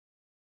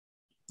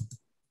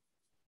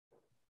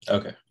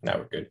Okay, now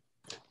we're good.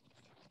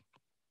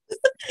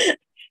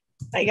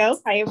 I go.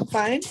 I am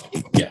fine.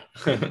 Yeah.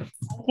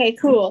 Okay,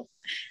 cool.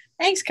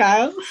 Thanks,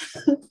 Kyle.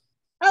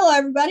 Hello,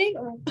 everybody.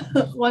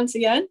 Once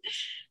again,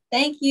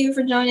 thank you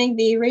for joining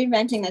the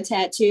Reinventing the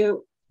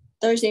Tattoo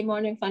Thursday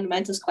morning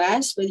fundamentals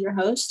class with your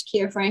host,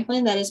 Kire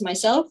Franklin. That is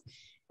myself.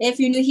 If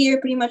you're new here,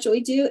 pretty much what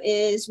we do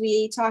is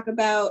we talk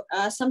about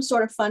some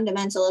sort of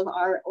fundamental of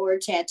art or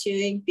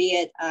tattooing, be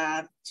it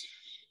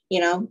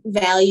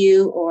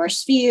value or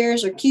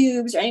spheres or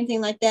cubes or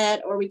anything like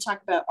that. Or we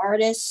talk about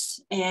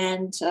artists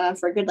and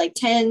for a good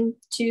 10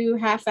 to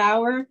half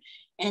hour.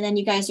 And then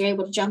you guys are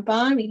able to jump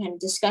on. We can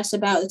discuss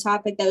about the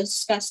topic that was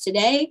discussed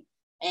today.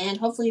 And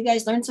hopefully you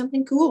guys learned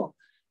something cool.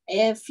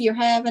 If you're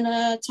having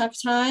a tough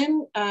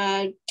time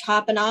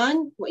hopping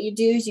on, what you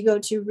do is you go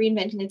to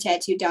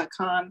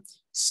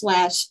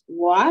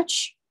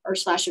reinventingthetattoo.com/watch or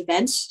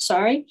 /events,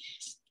 sorry.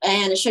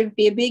 And it should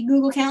be a big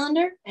Google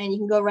Calendar, and you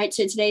can go right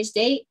to today's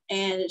date,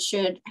 and it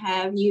should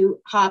have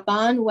you hop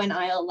on when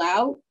I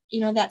allow,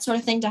 that sort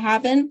of thing to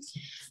happen.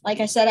 Like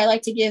I said, I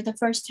like to give the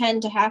first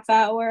 10 to half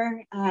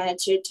hour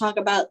to talk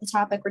about the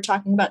topic we're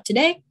talking about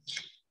today,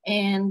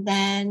 and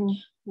then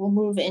we'll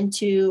move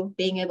into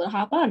being able to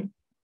hop on.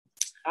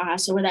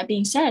 So with that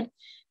being said,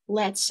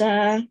 let's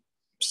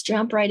just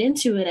jump right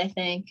into it, I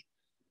think.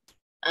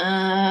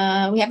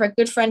 We have our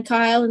good friend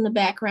Kyle in the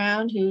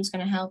background who's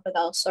going to help with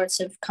all sorts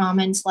of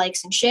comments,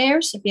 likes, and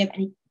shares. If you have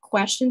any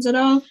questions at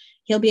all,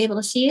 he'll be able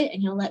to see it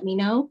and he'll let me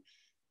know.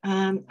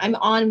 I'm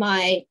on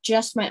my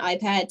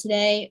iPad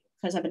today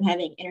because I've been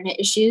having internet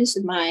issues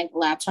with my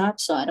laptop,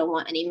 so I don't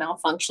want any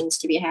malfunctions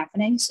to be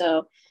happening.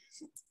 So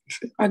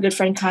our good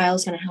friend Kyle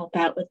is going to help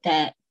out with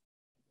that.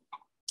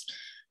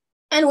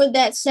 And with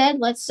that said,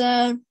 let's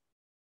get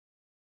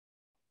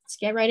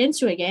right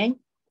into it, gang.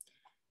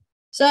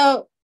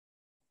 So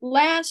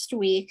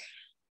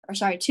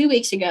 2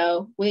 weeks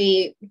ago,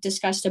 we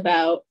discussed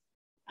about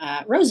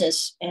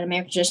roses and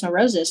American traditional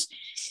roses.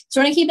 So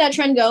I want to keep that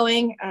trend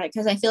going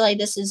because I feel like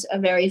this is a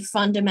very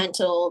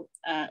fundamental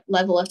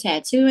level of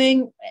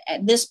tattooing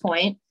at this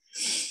point.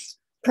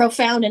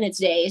 Profound in its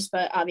days,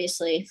 but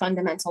obviously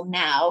fundamental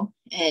now.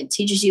 It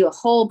teaches you a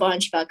whole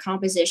bunch about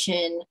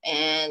composition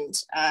and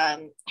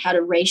how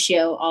to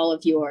ratio all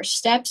of your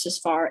steps as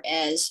far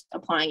as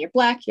applying your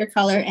black, your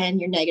color,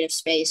 and your negative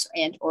space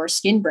and or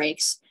skin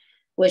breaks,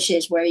 which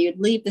is where you'd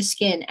leave the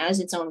skin as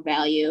its own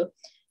value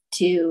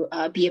to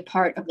be a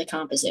part of the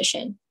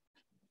composition.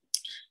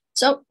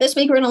 So this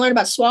week we're going to learn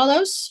about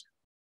swallows.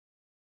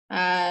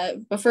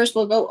 But first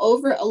we'll go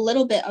over a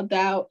little bit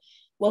about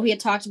what we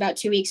had talked about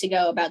 2 weeks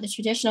ago about the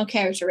traditional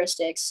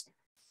characteristics,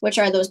 which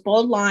are those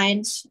bold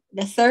lines,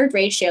 the third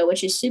ratio,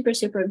 which is super,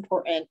 super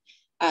important.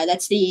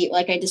 That's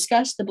like I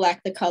discussed, the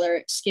black, the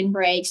color, skin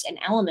breaks, and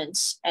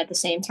elements at the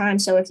same time.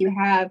 So if you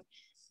have,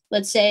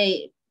 let's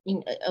say,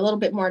 a little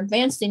bit more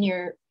advanced in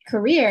your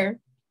career,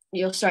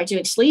 you'll start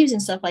doing sleeves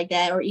and stuff like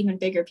that, or even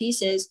bigger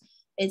pieces.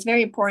 It's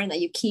very important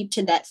that you keep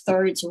to that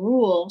thirds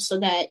rule so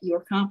that your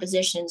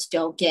compositions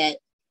don't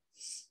get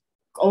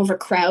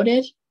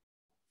overcrowded.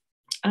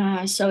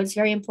 So it's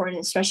very important,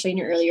 especially in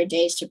your earlier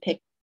days, to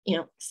pick,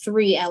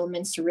 3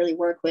 elements to really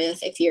work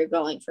with if you're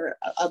going for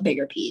a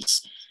bigger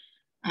piece.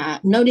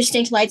 No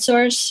distinct light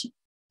source.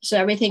 So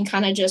everything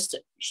kind of just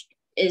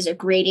is a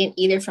gradient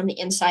either from the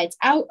insides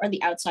out or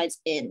the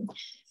outsides in.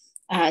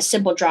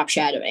 Simple drop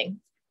shadowing.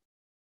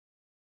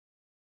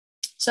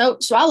 So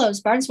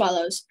swallows, barn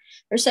swallows.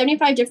 There's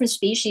 75 different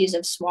species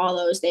of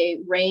swallows.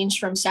 They range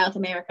from South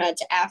America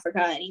to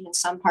Africa and even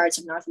some parts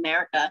of North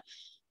America.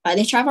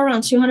 They travel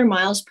around 200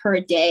 miles per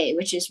day,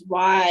 which is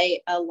why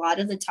a lot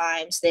of the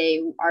times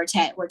they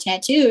were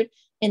tattooed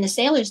in the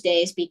sailors'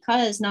 days,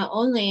 because not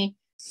only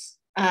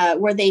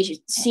were they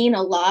seen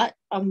a lot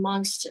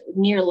amongst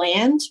near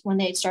land when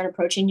they start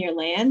approaching near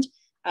land,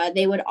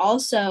 they would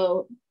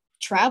also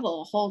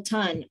travel a whole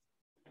ton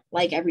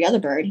like every other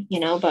bird,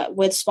 but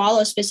with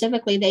swallows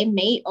specifically, they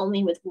mate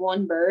only with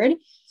one bird.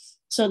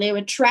 So they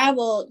would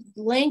travel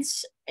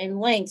lengths and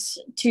lengths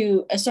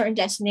to a certain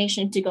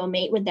destination to go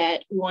mate with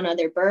that one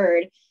other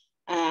bird.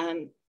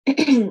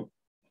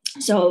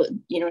 So,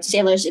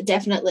 sailors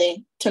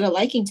definitely took a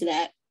liking to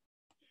that.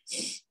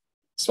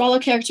 Swallow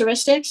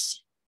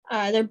characteristics.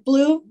 They're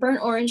blue,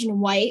 burnt orange, and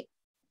white.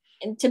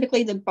 And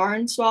typically the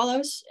barn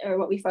swallows are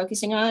what we're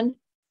focusing on.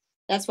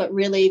 That's what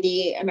really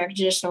the American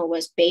traditional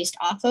was based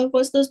off of,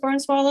 was those barn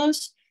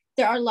swallows.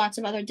 There are lots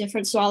of other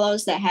different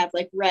swallows that have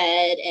like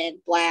red and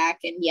black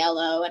and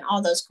yellow and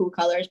all those cool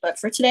colors. But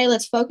for today,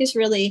 let's focus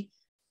really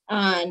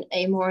on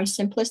a more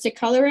simplistic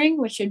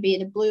coloring, which would be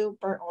the blue,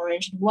 burnt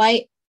orange, and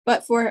white.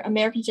 But for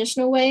American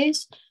traditional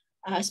ways,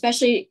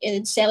 especially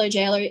in Sailor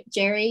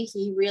Jerry,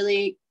 he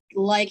really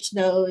liked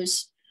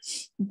those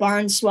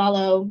barn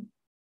swallow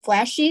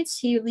flash sheets.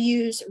 He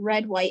used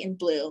red, white, and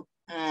blue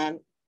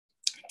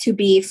to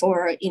be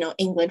for,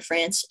 England,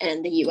 France,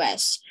 and the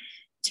US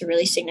to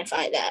really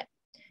signify that.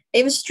 They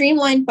have a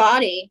streamlined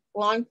body,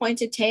 long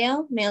pointed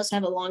tail. Males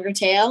have a longer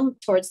tail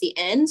towards the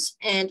ends,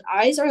 and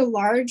eyes are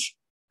large,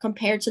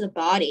 compared to the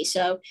body.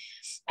 So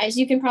as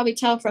you can probably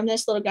tell from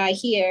this little guy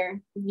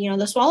here,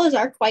 the swallows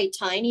are quite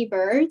tiny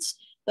birds,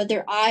 but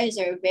their eyes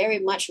are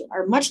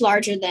much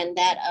larger than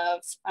that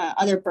of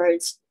other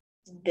birds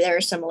that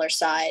are similar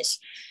size,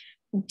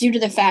 due to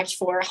the fact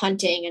for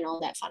hunting and all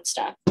that fun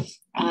stuff.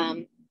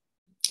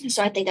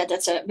 So I think that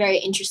that's a very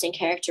interesting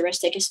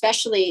characteristic,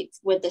 especially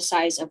with the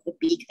size of the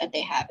beak that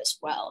they have as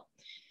well.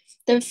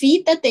 The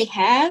feet that they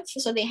have,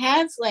 so they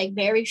have like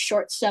very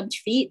short stubbed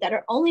feet that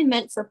are only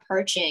meant for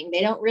perching.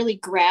 They don't really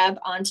grab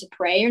onto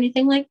prey or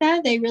anything like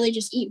that. They really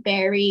just eat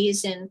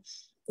berries and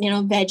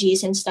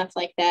veggies and stuff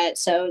like that.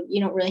 So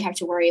you don't really have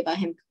to worry about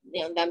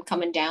them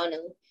coming down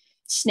and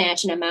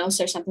snatching a mouse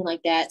or something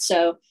like that.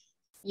 So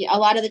a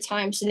lot of the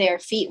times their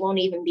feet won't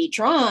even be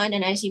drawn.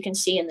 And as you can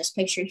see in this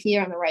picture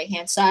here on the right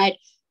hand side,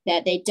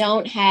 that they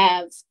don't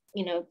have,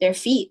 their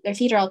feet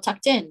are all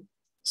tucked in.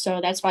 So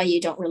that's why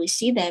you don't really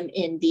see them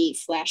in the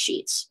flash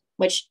sheets,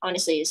 which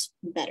honestly is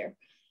better.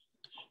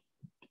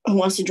 Who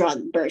wants to draw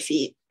bird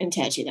feet and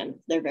tattoo them?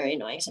 They're very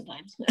annoying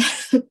sometimes.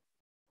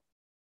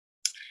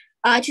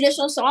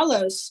 Traditional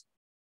swallows.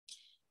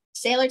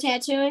 Sailor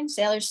tattooing.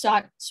 Sailors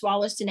sought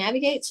swallows to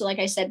navigate. So like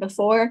I said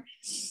before,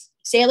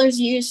 sailors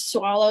use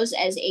swallows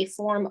as a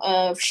form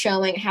of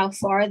showing how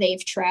far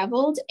they've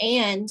traveled.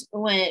 And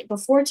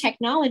before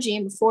technology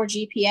and before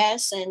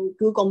GPS and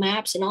Google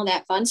Maps and all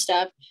that fun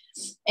stuff,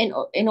 in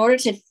order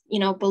to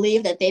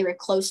believe that they were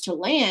close to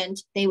land,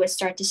 they would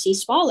start to see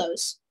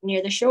swallows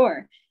near the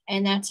shore,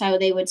 and that's how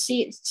they would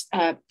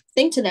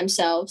think to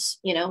themselves,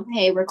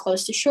 hey, we're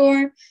close to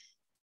shore,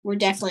 we're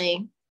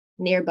definitely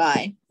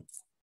nearby.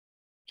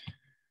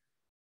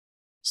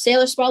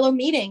 Sailor swallow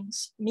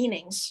meanings.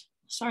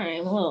 Sorry,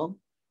 I'm a little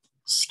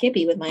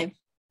skippy with my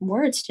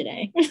words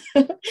today.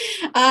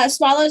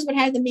 Swallows would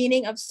have the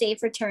meaning of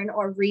safe return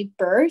or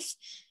rebirth.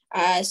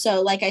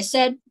 So like I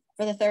said,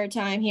 for the third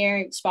time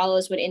here,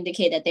 swallows would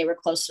indicate that they were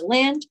close to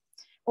land,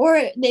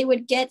 or they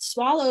would get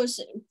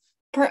swallows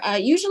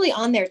usually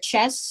on their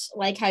chests,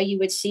 like how you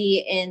would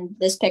see in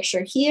this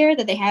picture here,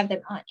 that they have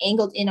them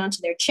angled in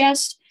onto their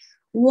chest.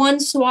 One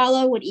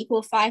swallow would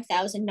equal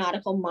 5,000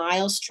 nautical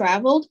miles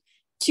traveled.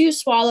 2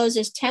 swallows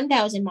is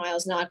 10,000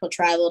 miles nautical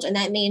traveled, and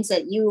that means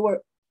that you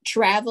were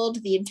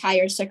traveled the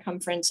entire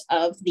circumference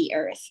of the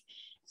earth.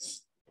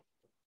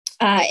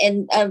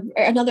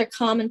 Another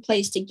common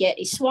place to get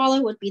a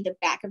swallow would be the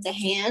back of the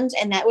hand,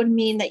 and that would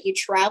mean that you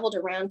traveled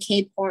around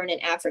Cape Horn in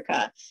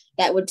Africa.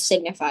 That would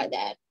signify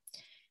that.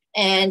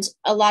 And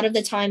a lot of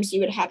the times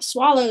you would have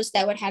swallows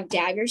that would have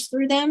daggers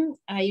through them.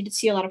 You'd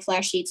see a lot of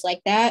flash sheets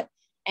like that.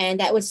 And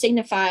that would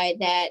signify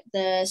that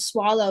the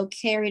swallow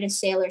carried a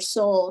sailor's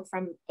soul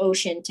from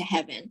ocean to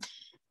heaven.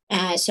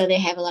 So they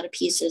have a lot of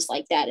pieces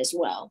like that as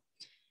well.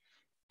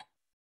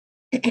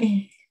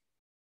 And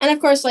of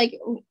course,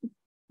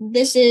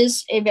 this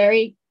is a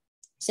very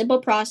simple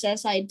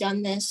process. I had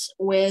done this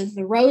with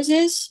the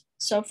roses.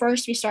 So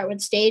first we start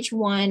with stage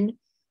 1,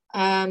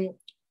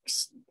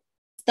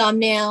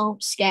 thumbnail,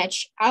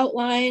 sketch,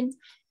 outline,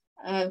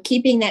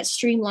 keeping that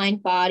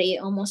streamlined body,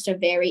 almost a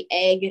very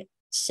egg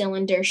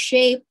cylinder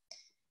shape.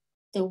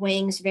 The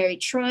wings very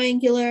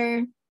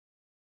triangular.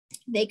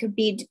 They could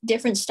be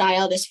different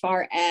styled as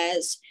far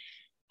as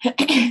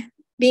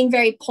being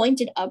very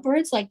pointed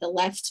upwards, like the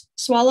left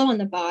swallow on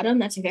the bottom.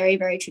 That's very,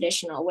 very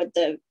traditional with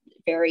the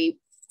very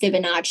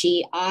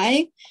Fibonacci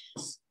eye.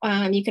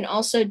 You can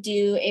also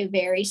do a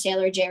very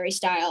Sailor Jerry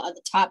style at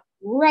the top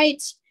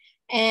right.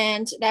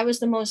 And that was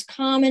the most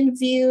common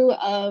view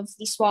of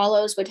the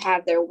swallows, would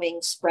have their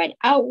wings spread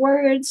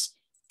outwards,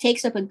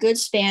 takes up a good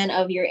span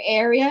of your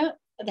area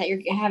that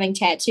you're having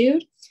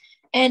tattooed.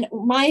 And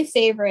my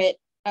favorite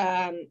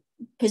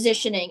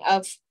positioning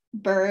of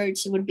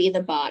birds would be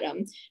the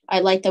bottom. I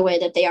like the way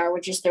that they are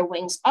with just their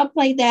wings up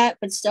like that,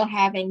 but still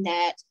having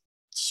that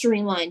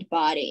streamlined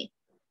body.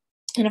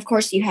 And of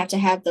course, you have to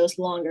have those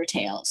longer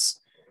tails.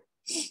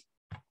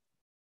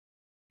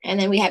 And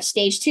then we have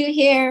stage 2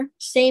 here.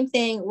 Same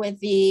thing with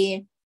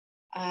the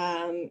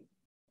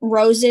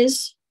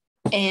roses.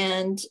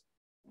 And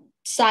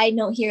side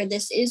note here,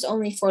 this is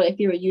only for if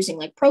you were using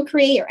like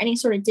Procreate or any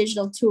sort of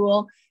digital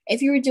tool.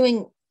 If you were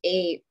doing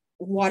a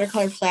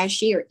watercolor flash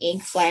sheet or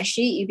ink flash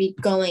sheet, you'd be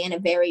going in a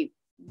very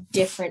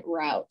different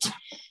route.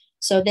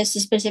 So this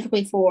is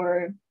specifically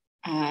for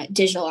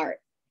digital art.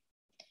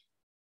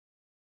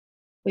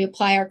 We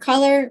apply our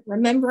color,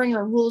 remembering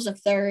our rules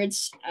of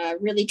thirds,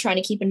 really trying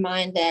to keep in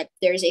mind that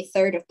there's a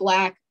third of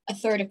black, a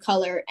third of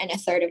color, and a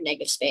third of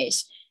negative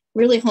space,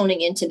 really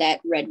honing into that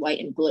red, white,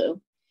 and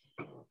blue.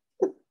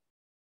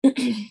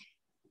 And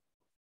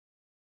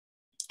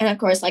of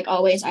course, like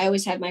always, I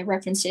always have my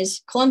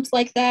references clumped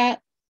like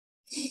that.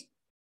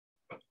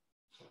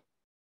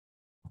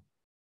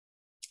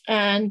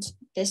 And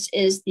this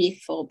is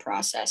the full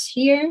process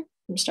here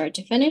from start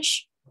to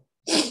finish.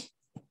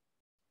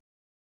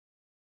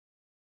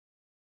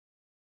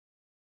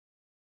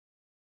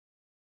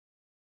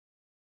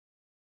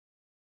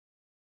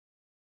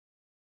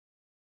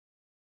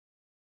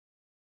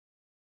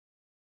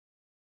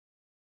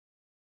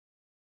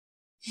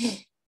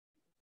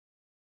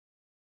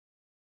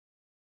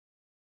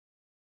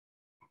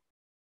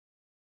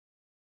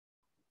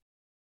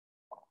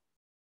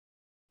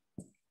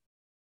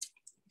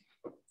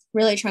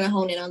 really trying to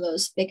hone in on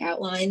those thick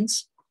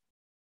outlines.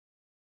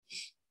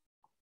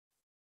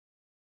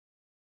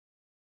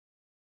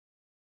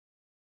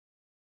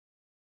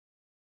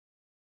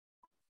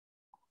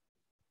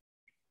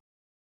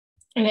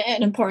 And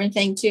an important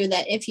thing too,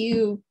 that if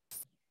you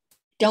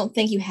don't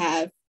think you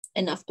have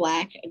enough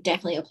black,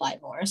 definitely apply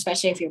more,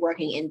 especially if you're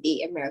working in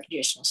the American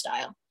traditional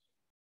style.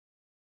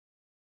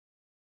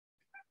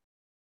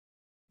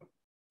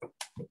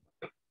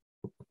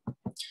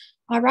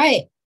 All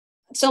right.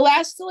 So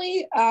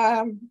lastly,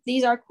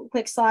 these are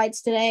quick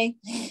slides today.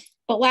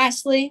 But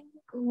lastly,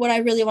 what I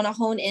really want to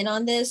hone in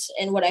on this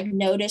and what I've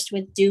noticed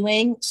with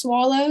doing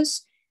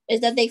swallows is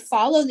that they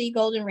follow the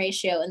golden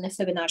ratio and the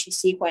Fibonacci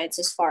sequence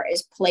as far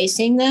as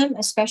placing them,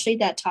 especially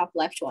that top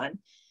left one.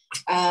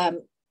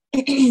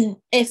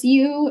 If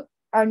you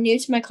are new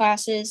to my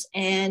classes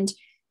and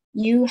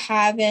you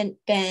haven't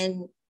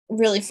been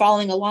really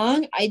following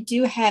along, I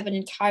do have an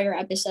entire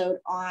episode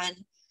on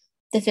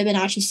the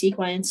Fibonacci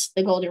sequence,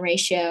 the golden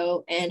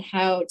ratio, and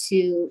how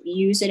to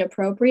use it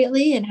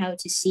appropriately and how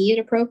to see it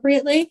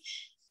appropriately.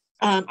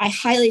 I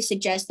highly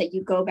suggest that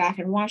you go back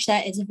and watch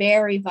that. It's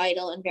very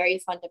vital and very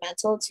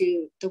fundamental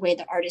to the way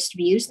the artist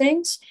views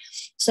things.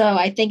 So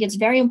I think it's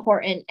very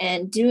important.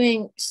 And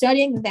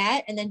studying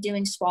that and then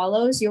doing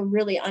swallows, you'll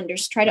really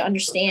try to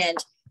understand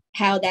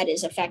how that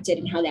is affected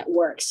and how that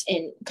works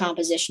in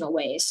compositional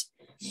ways.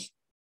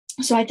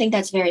 So I think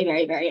that's very,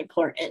 very, very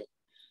important.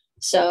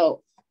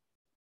 So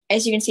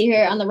as you can see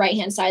here on the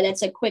right-hand side,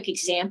 that's a quick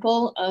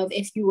example of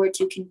if you were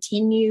to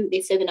continue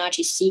the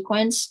Fibonacci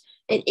sequence.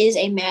 It is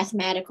a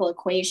mathematical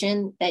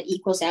equation that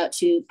equals out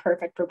to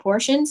perfect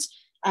proportions.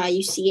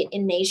 You see it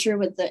in nature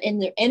with in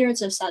the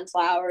innards of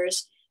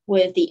sunflowers,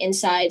 with the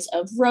insides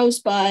of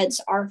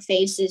rosebuds. Our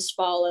faces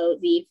follow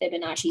the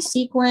Fibonacci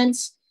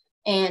sequence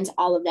and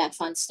all of that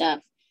fun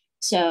stuff.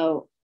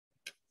 So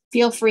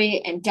feel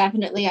free, and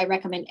definitely I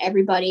recommend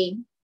everybody,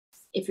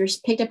 if you're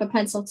picked up a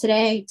pencil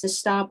today, to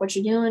stop what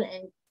you're doing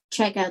and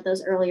check out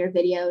those earlier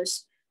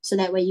videos so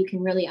that way you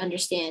can really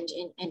understand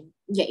and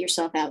get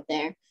yourself out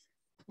there.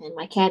 And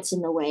my cat's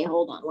in the way.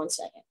 Hold on one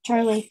second.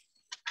 Charlie.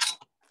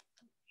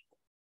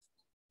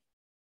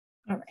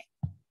 All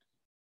right.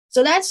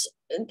 So that's,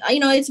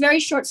 it's very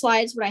short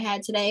slides what I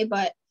had today,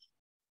 but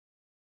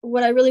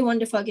what I really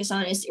wanted to focus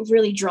on is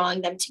really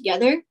drawing them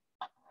together.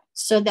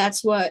 So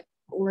that's what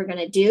we're going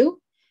to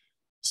do.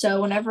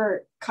 So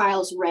whenever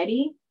Kyle's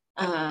ready,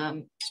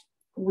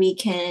 we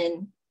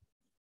can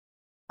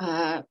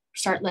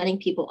start letting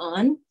people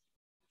on.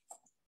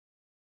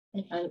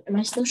 Am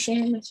I still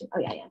sharing? Oh,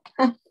 yeah.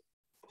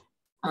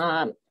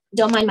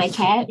 Don't mind my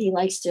cat. He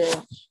likes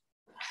to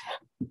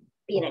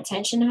be an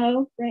attention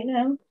hoe right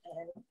now.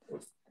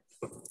 And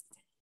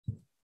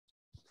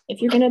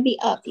if you're going to be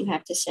up, you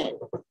have to sit.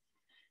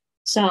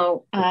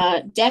 So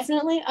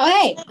definitely. Oh,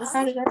 hey.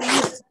 How did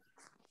that?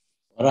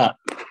 What up?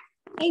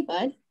 Hey,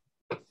 bud.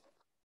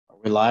 Are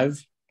we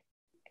live?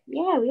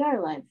 Yeah, we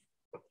are live.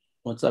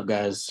 What's up,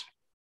 guys?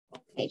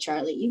 Hey,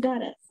 Charlie, you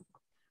got it.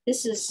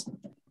 This is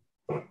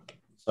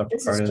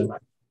too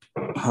much.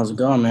 How's it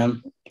going,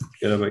 man?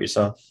 Good. How about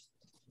yourself?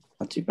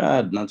 Not too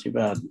bad. Not too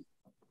bad.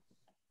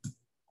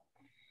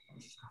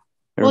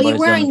 Well, you're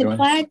wearing the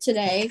plaid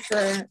today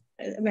for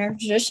American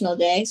Traditional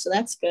Day, so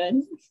that's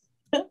good.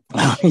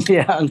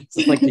 Yeah,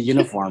 it's like the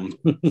uniform.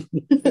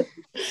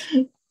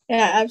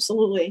 Yeah,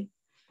 absolutely.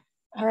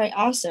 All right,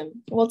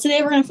 awesome. Well,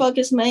 today we're going to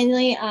focus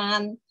mainly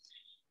on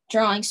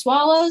drawing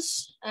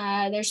swallows.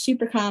 They're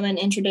super common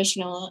and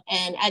traditional.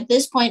 And at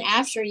this point,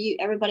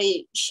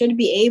 everybody should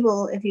be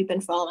able, if you've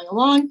been following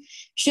along,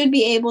 should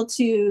be able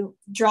to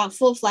draw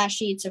full flash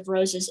sheets of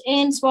roses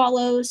and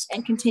swallows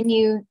and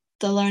continue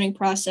the learning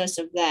process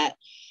of that.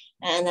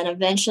 And then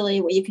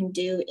eventually what you can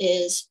do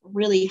is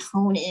really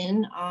hone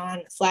in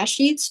on flash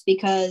sheets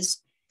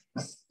because,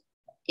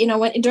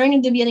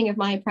 during the beginning of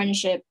my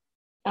apprenticeship,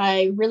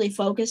 I really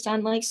focused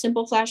on like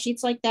simple flash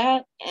sheets like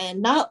that.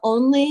 And not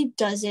only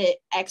does it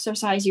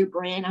exercise your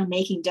brain on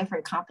making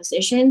different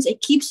compositions,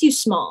 it keeps you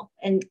small.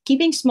 And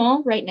keeping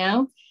small right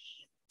now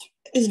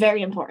is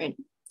very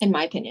important, in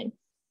my opinion.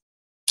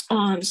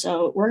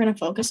 So we're going to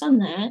focus on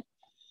that.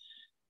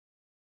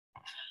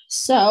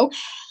 So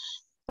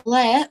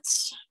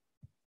let's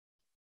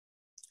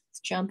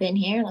jump in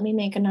here. Let me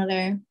make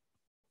another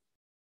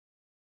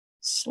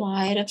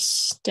slide of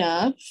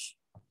stuff.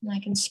 I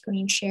can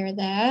screen share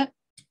that.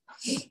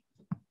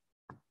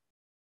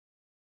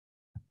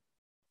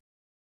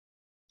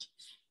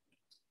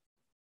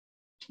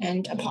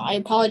 And I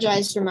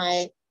apologize for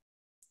my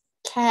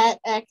cat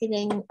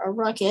acting a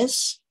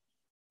ruckus.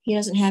 He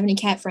doesn't have any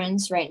cat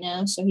friends right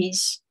now, so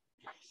he's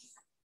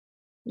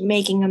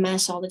making a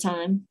mess all the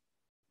time.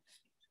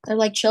 They're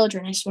like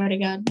children, I swear to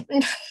God.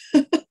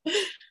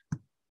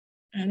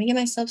 Let me get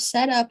myself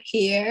set up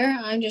here.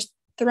 I'm just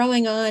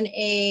throwing on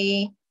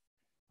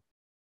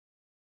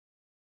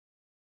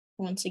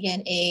once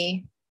again,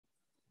 a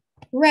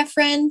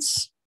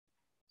reference.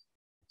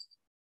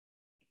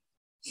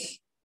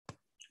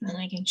 And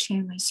I can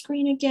share my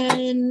screen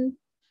again.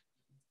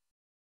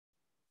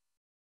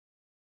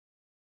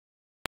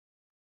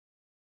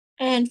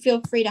 And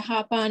feel free to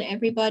hop on,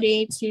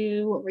 everybody,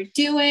 to what we're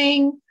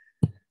doing.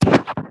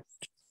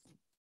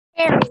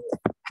 Very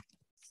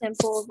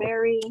simple,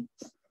 very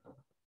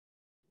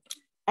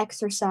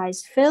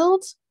exercise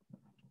filled.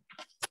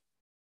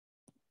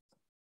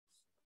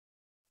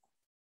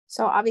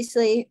 So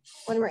obviously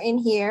when we're in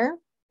here,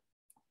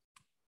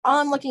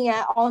 all I'm looking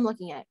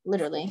at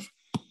literally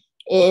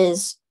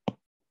is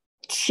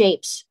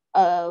shapes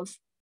of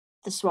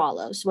the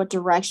swallows, what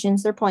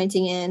directions they're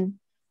pointing in,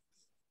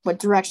 what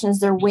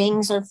directions their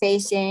wings are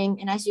facing.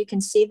 And as you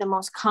can see, the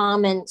most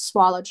common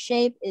swallowed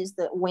shape is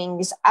the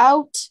wings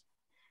out.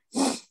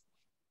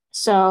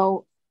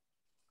 So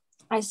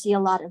I see a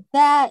lot of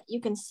that.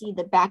 You can see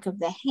the back of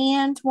the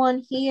hand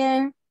one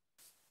here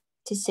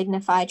to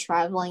signify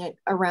traveling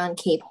around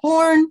Cape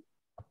Horn.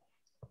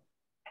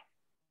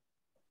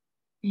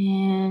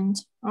 And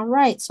all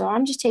right, so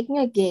I'm just taking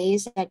a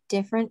gaze at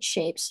different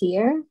shapes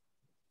here.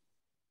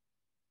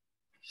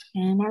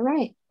 And all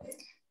right,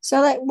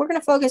 so we're going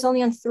to focus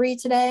only on 3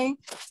 today.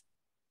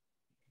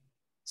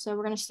 So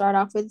we're going to start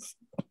off with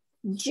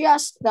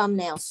just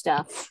thumbnail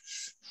stuff,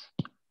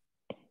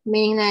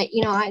 meaning that,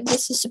 you know,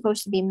 this is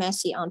supposed to be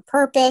messy on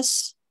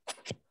purpose.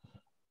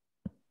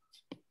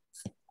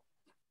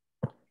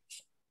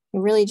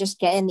 You're really just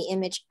getting the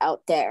image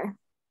out there.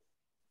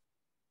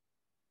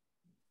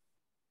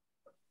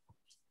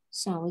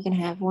 So we can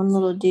have one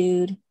little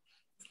dude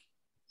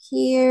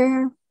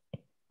here.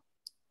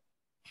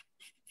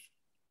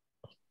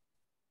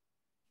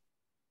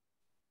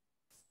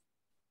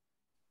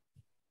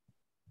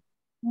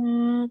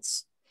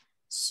 That's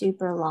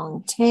super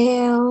long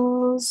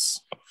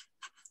tails.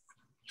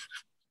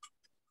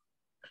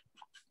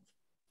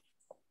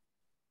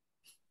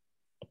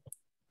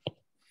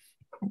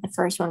 The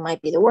first one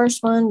might be the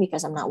worst one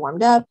because I'm not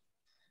warmed up.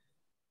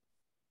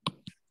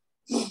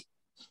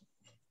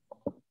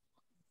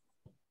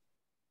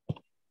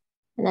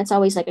 And that's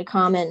always like a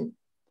common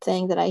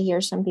thing that I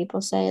hear some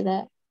people say,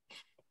 that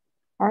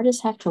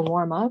artists have to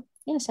warm up.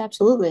 Yes,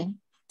 absolutely.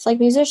 It's like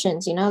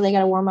musicians, you know, they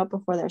got to warm up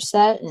before they're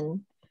set,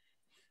 and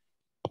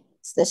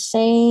it's the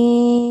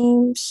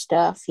same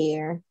stuff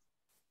here.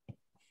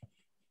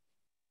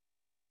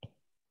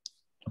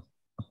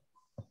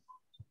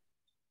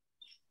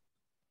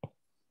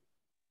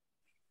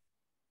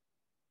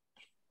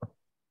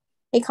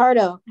 Hey,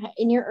 Cardo,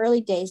 in your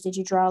early days, did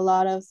you draw a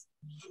lot of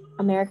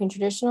American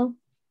traditional?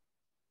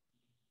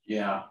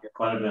 Yeah,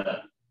 quite a bit.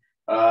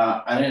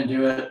 I didn't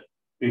do it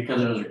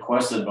because it was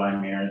requested by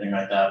me or anything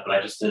like that, but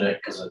I just did it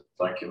because it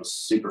was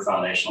super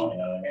foundational, you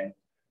know what I mean?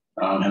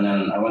 And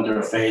then I went through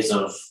a phase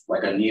of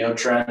like a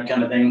neo-trad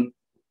kind of thing,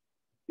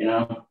 you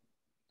know?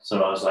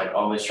 So I was like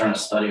always trying to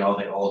study all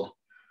the old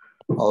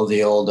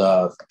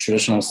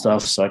traditional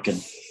stuff so I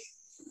could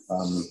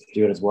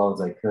do it as well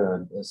as I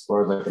could, as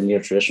far as like a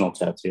neo-traditional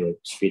tattoo, like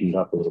speeding it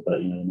up a little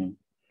bit, you know what I mean?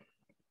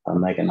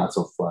 Make it not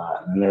so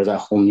flat. And there's that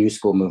whole new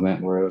school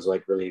movement where it was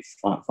like really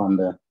fun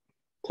to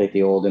take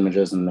the old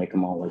images and make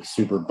them all like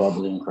super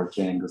bubbly and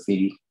cartoon and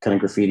graffiti, kind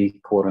of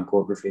graffiti, quote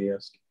unquote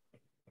graffiti-esque.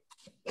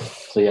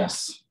 So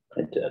yes,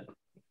 I did.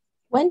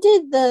 When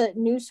did the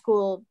new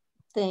school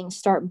thing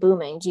start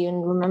booming? Do you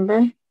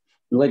remember?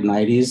 Like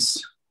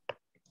 90s,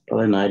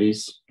 probably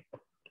 90s,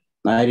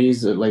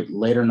 like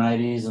later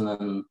 90s. And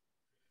then,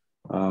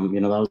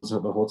 you know, that was the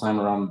whole time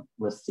around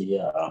with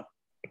the,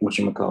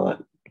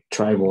 whatchamacallit,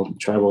 tribal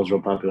was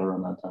real popular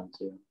around that time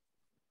too.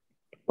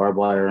 Barbed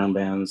wire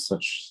armbands,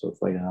 such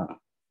stuff like that.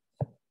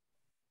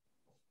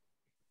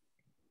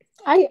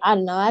 I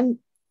don't know.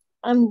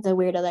 I'm the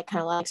weirdo that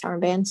kind of likes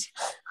armbands.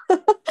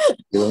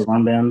 You like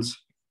armbands?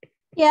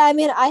 Yeah, I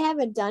mean, I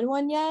haven't done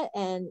one yet,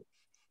 and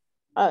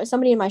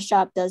somebody in my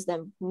shop does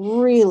them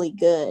really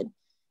good,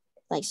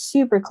 like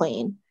super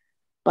clean.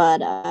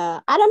 But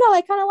I don't know.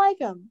 I kind of like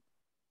them.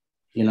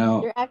 You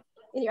know,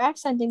 you're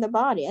accenting the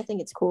body. I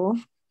think it's cool.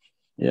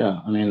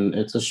 Yeah, I mean,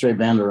 it's a straight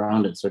band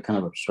around it, so it kind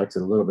of obstructs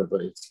it a little bit, but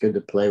it's good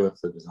to play with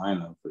the design,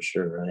 though, for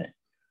sure, right?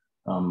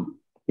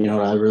 You know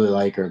what I really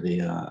like are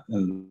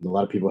and a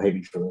lot of people hate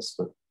me for this,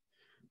 but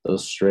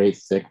those straight,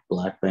 thick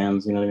black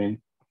bands, you know what I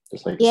mean?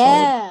 Just like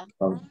yeah.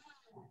 Solid.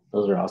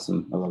 Those are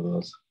awesome. I love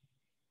those.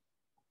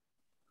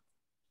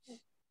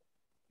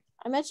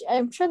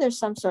 I'm sure there's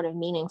some sort of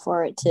meaning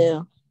for it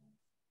too.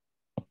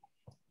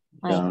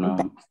 Like, I don't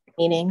know.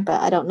 Meaning,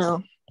 but I don't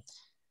know.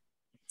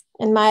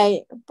 And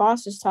my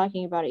boss was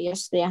talking about it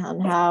yesterday on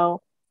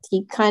how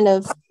he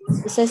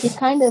says he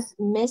kind of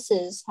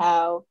misses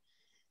how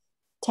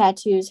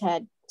tattoos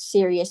had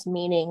serious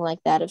meaning like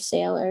that of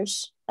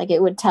sailors. Like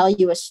it would tell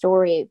you a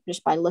story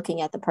just by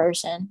looking at the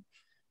person.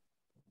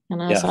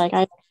 And I was like,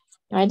 I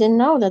didn't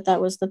know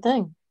that was the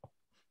thing.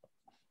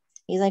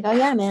 He's like, oh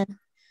yeah, man.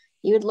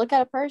 You would look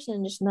at a person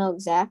and just know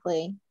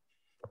exactly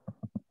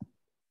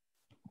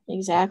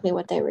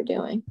what they were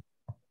doing.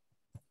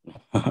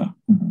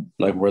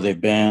 Like where they've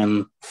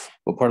been,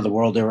 what part of the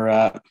world they were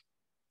at.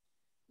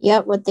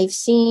 Yep, what they've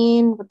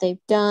seen, what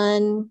they've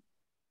done,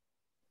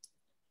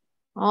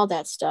 all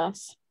that stuff.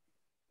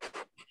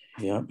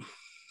 Yep.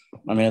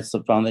 I mean, it's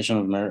the foundation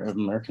of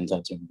American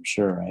tattooing, for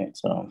sure, right?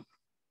 So.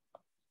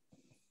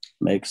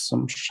 Makes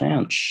some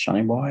sense,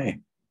 sonny boy.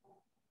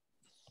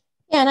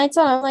 Yeah, and I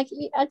told him like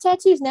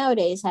tattoos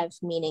nowadays have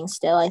meaning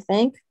still. I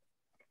think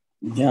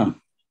Yeah.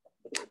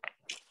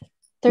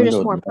 they're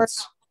just more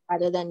personal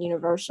rather than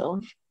universal.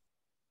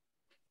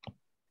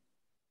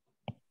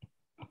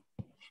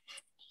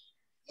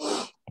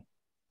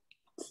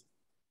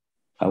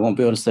 I won't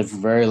be able to stay for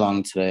very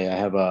long today. I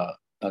have a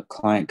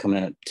client coming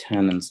in at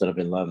 10 instead of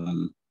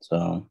 11.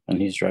 So, and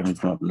he's driving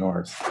from up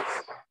north,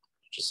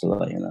 just to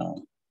let you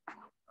know.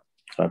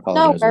 So I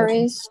apologize. No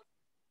worries.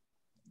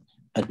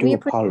 I do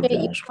apologize.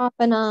 Appreciate you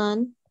hopping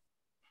on.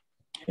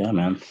 Yeah,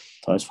 man.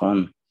 It's always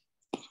fun.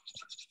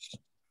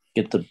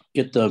 Get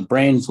the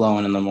brain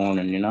flowing in the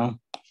morning, you know?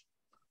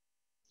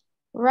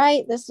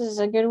 Right. This is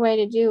a good way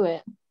to do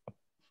it.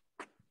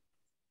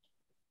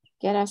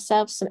 Get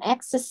ourselves some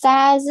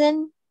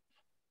exercising.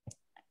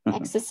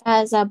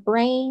 Exercise our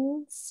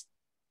brains.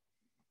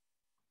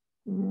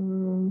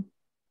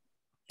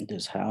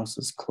 This house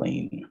is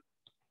clean.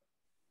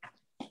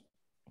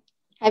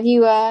 Have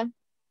you and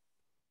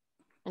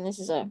this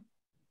is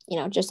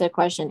just a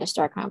question to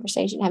start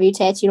conversation. Have you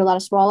tattooed a lot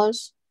of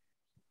swallows?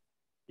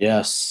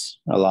 Yes,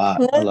 a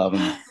lot. I love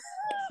them.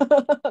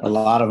 A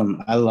lot of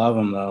them. I love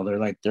them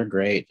though. They're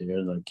great,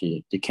 dude. Like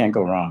you can't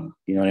go wrong.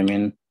 You know what I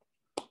mean?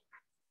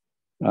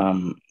 I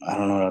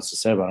don't know what else to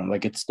say about them.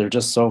 Like they're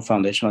just so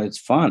foundational. It's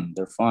fun.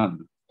 They're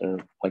fun. They're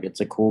like,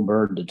 it's a cool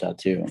bird to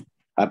tattoo.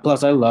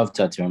 Plus I love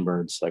tattooing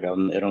birds. Like it'll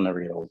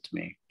never get old to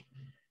me.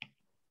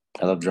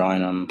 I love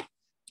drawing them,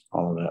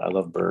 all of it. I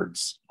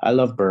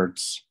love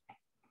birds.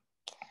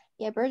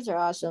 Yeah, birds are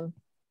awesome.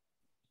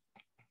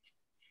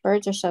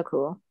 Birds are so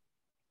cool.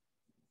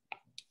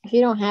 If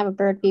you don't have a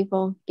bird,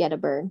 people, get a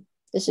bird.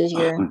 This is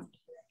your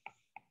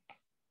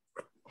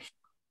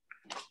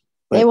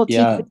they will teach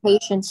you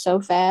patience so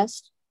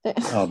fast.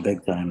 Oh,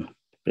 big time,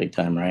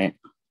 right?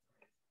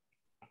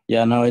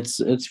 Yeah, no, it's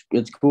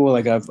cool.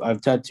 Like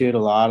I've tattooed a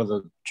lot of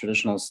the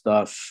traditional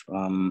stuff.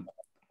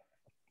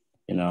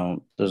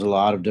 There's a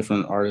lot of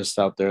different artists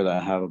out there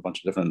that have a bunch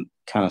of different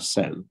kind of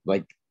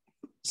like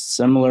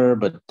similar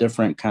but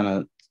different kind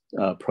of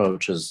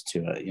approaches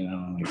to it.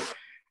 Like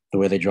the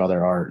way they draw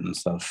their art and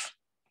stuff,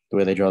 the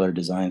way they draw their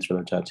designs for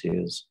their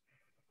tattoos.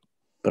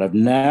 But I've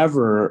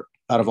never,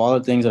 out of all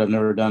the things that I've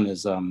never done,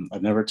 is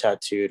I've never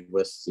tattooed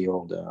with the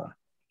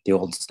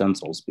old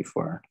stencils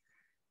before,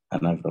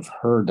 and I've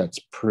heard that's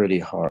pretty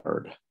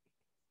hard.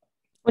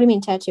 What do you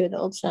mean tattoo with the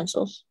old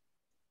stencils?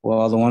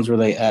 Well, the ones where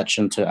they etch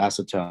into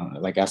acetone,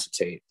 like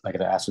acetate, like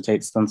the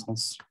acetate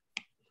stencils.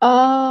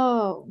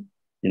 Oh.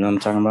 You know what I'm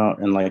talking about?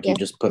 And like you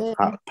just put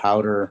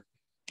powder,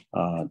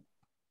 what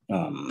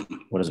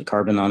is it,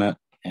 carbon on it,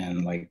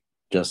 and like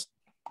just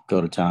go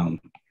to town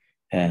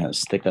and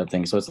stick that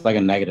thing. So it's like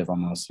a negative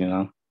almost,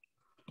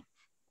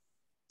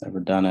 Never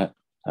done it.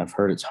 I've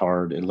heard it's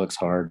hard. It looks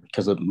hard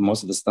because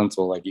most of the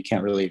stencil, like you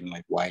can't really even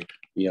like wipe,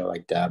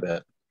 like dab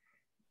it,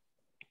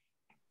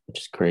 which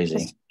is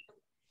crazy.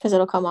 Because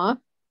it'll come off?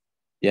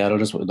 Yeah,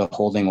 the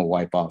whole thing will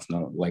wipe off.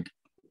 No, like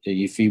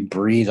if you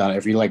breathe on it,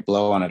 if you like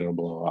blow on it, it'll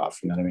blow off.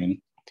 You know what I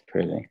mean? It's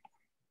crazy.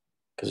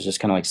 Because it's just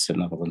kind of like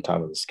sitting up on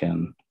top of the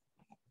skin.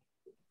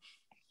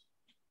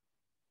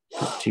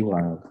 It's too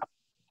wild.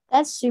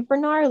 That's super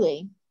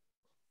gnarly.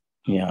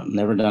 Yeah,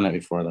 never done it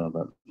before though,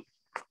 but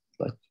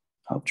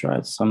I'll try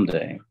it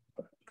someday.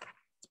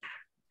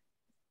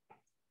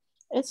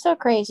 It's so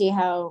crazy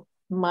how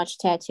much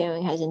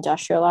tattooing has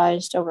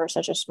industrialized over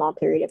such a small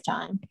period of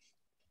time.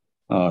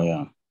 Oh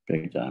yeah,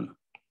 big time.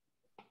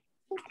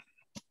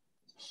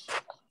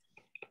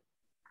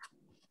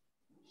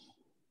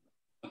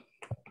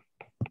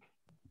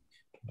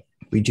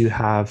 We do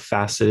have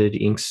Faceted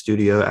Ink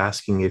Studio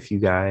asking if you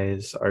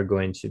guys are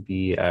going to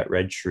be at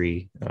Red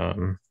Tree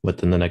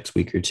within the next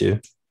week or two.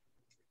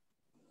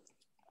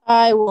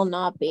 I will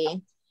not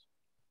be.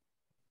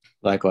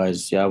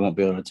 Likewise, yeah, I won't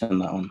be able to attend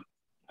that one.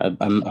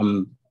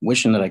 I'm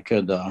wishing that I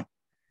could though.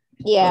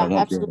 Yeah,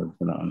 absolutely.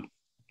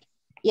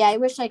 Yeah, I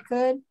wish I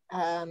could.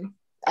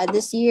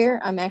 This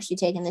year, I'm actually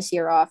taking this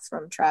year off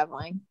from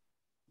traveling.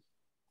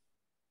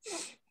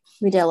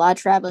 We did a lot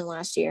of traveling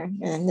last year,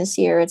 and this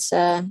year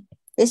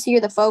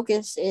the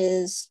focus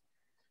is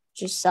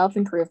just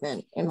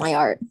self-improvement in my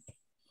art.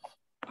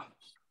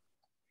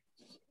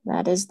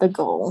 That is the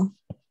goal.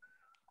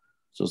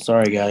 So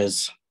sorry,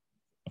 guys.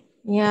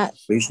 Yeah.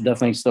 We should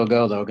definitely still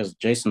go, though, because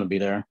Jason will be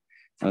there. And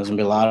there's going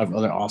to be a lot of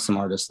other awesome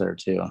artists there,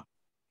 too.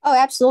 Oh,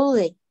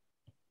 absolutely.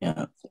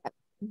 Yeah.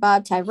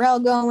 Bob Tyrell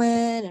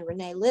going, and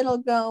Renee Little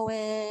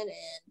going, and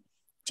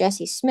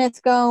Jesse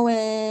Smith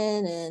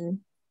going, and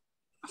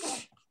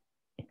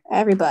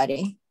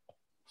everybody.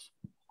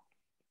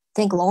 I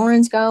think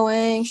Lauren's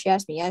going. She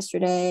asked me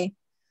yesterday.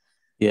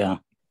 Yeah.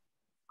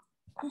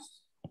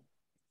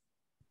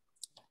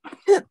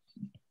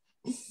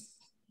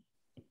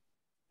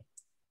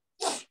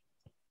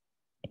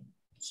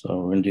 So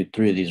we're going to do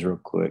 3 of these real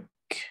quick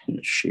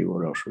and see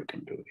what else we can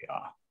do.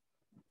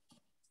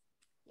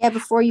 Yeah,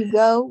 before you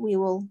go, we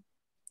will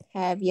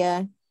have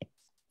you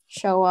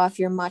show off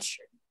your much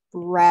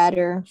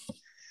radder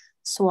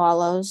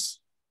swallows.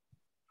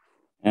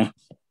 Yeah.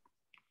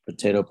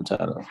 Potato,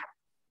 potato.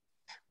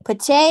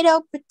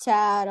 Potato,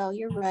 potato.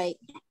 You're right.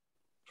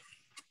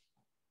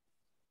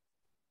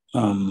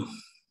 A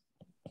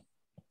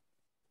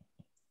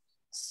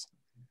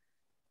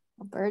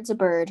bird's a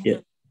bird.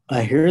 Yeah,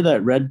 I hear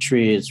that Red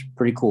Tree is a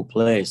pretty cool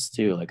place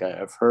too. Like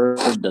I've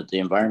heard that the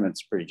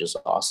environment's pretty just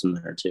awesome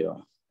there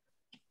too.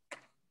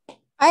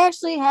 I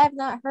actually have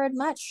not heard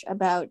much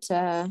about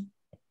said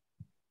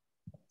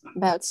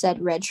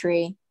Red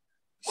Tree,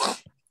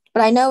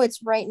 but I know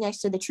it's right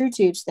next to the True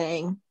Tubes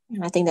thing.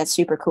 I think that's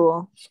super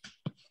cool.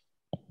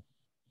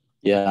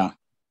 Yeah,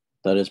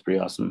 that is pretty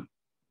awesome.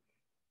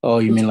 Oh,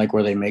 you mean like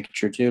where they make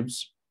True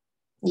Tubes?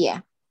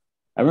 Yeah.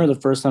 I remember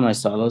the first time I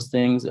saw those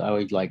things, I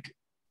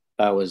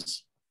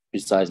was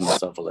besides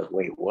myself. I was like,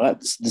 wait,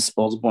 what? This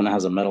disposable and it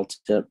has a metal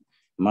tip.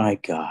 My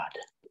God,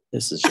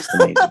 this is just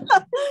amazing.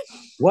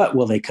 What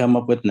will they come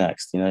up with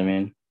next? You know what I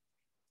mean?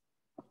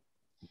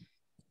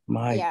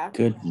 My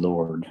good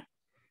Lord.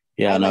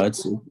 Yeah,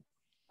 it's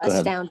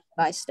astounded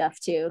by stuff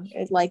too.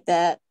 It's like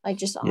that. Like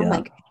just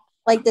I'm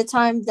like the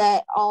time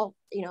that all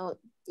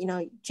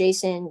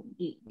Jason,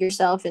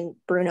 yourself, and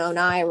Bruno and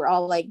I were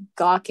all like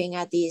gawking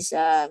at these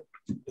the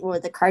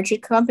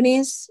cartridge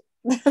companies.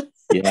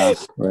 Yeah,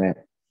 right.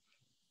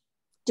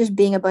 Just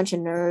being a bunch of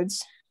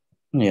nerds.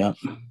 Yeah.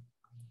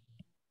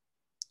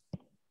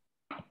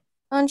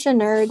 Bunch of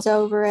nerds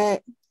over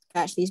it.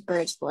 Gosh, these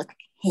birds look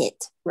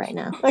hit right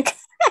now. Like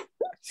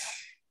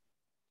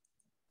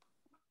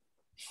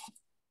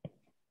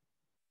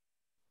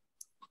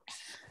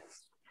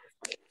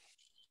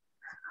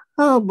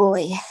oh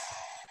boy.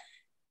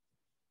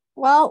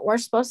 Well, we're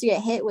supposed to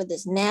get hit with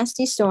this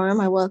nasty storm.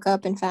 I woke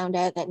up and found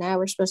out that now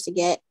we're supposed to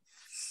get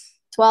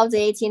 12 to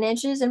 18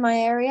 inches in my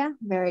area.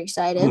 Very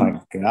excited. Oh my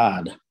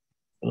God.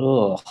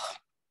 Ugh.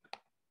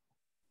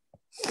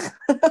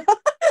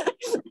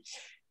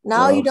 No,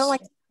 gross. You don't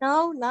like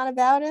snow? Not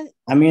about it?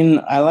 I mean,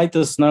 I like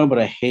the snow, but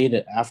I hate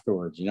it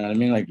afterwards. You know what I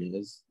mean? Like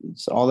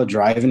it's all the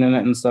driving in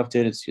it and stuff,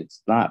 dude. It's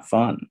not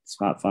fun.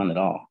 It's not fun at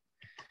all.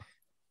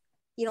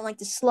 You don't like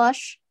the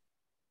slush?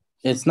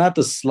 It's not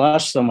the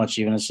slush so much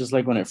even. It's just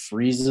like when it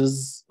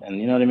freezes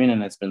and you know what I mean?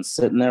 And it's been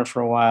sitting there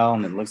for a while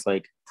and it looks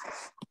like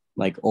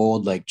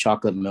old like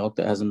chocolate milk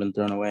that hasn't been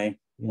thrown away.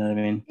 You know what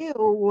I mean?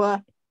 Ew.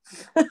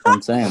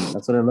 I'm saying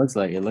that's what it looks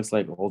like. It looks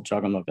like old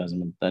chocolate milk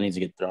that needs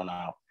to get thrown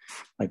out.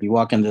 Like you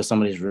walk into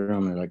somebody's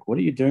room, they're like, "What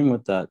are you doing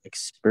with that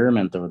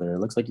experiment over there? It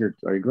looks like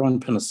are you growing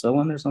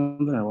penicillin or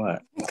something or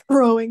what?"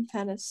 Growing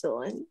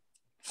penicillin.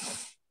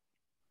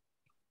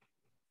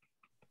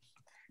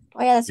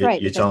 Oh yeah, that's right.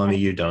 You're telling me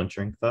you don't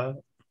drink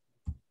that?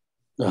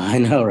 I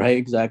know, right?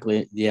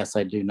 Exactly. Yes,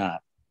 I do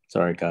not.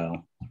 Sorry,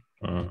 Kyle.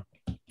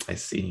 I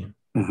see.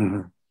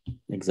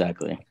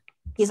 Exactly.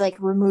 He's like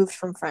removed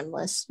from friend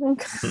list.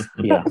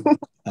 Yeah.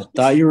 I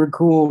thought you were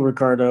cool,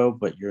 Ricardo,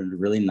 but you're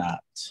really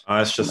not.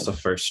 It's just the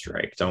first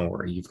strike. Don't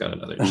worry. You've got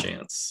another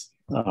chance.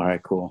 All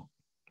right, cool.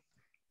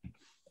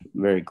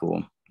 Very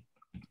cool.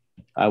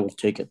 I will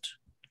take it.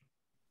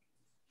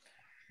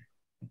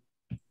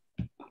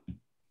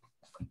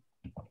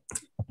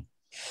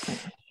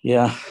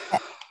 Yeah,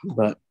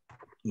 but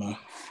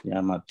yeah,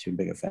 I'm not too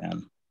big a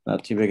fan.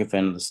 Not too big a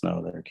fan of the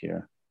snow there,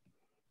 Kira.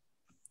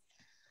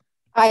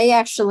 I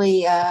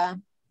actually, I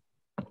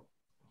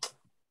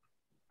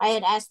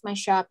had asked my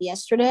shop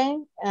yesterday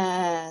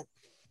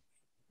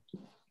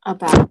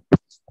about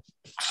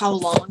how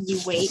long you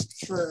wait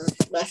for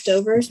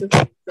leftovers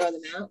before you throw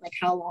them out. Like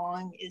how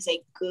long is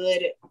a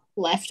good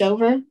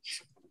leftover?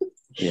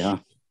 Yeah.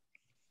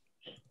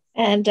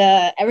 And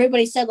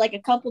everybody said like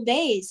a couple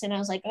days. And I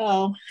was like,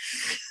 oh.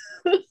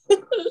 What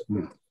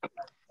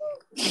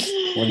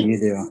do you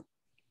do?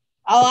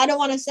 Oh, I don't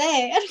want to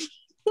say.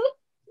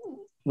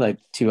 Like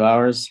 2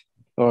 hours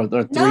or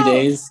 3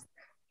 days?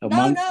 A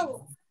month?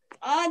 No,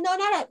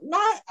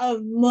 not a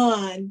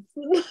month.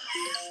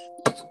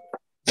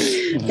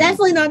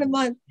 Definitely not a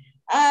month.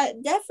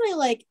 Definitely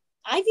like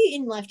I've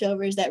eaten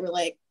leftovers that were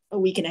like a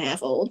week and a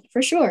half old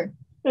for sure.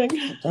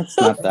 That's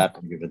not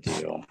that big of a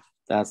deal.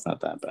 That's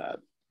not that bad.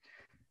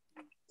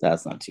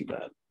 That's not too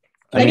bad.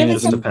 I mean,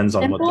 it depends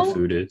on what the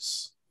food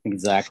is.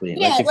 Exactly.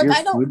 Yeah, like if you're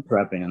food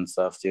prepping and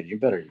stuff, dude, you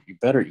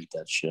better eat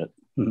that shit.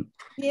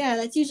 Yeah,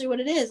 that's usually what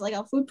it is. Like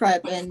I'll food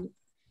prep and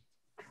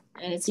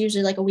it's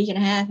usually like a week and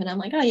a half, and I'm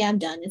like, oh yeah, I'm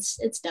done.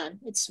 It's done.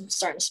 It's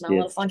starting to smell a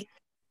little funky.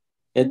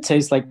 It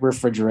tastes like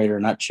refrigerator,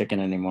 not chicken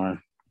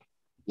anymore.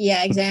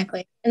 Yeah,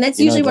 exactly. And that's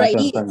usually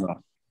exactly what I eat.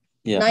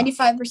 Yeah.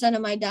 95%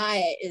 of my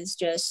diet is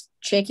just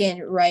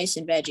chicken, rice,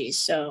 and veggies.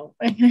 So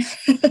there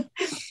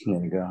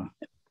you go.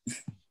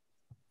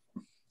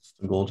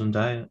 The golden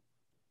diet.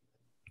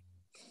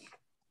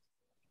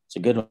 It's a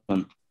good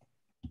one.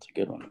 It's a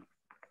good one.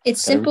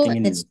 It's simple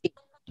and it's cheap.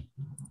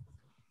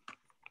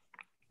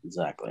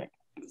 Exactly.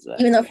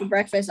 Even though for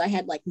breakfast I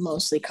had like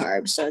mostly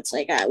carbs, so it's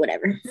like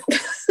whatever.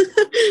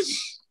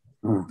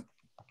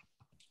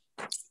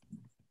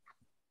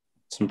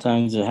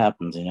 Sometimes it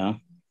happens, you know.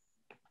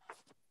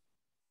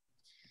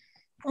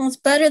 Well, it's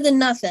better than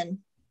nothing.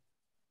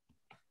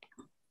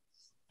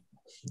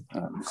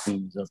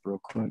 Clean these up real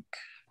quick.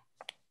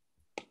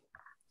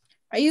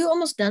 Are you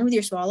almost done with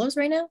your swallows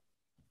right now?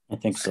 I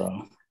think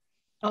so.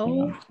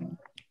 Oh, yeah.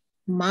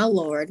 My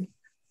Lord.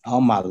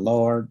 Oh, my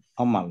Lord.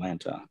 Oh, my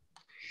Lanta.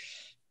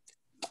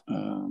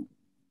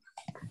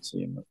 Let's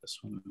see about this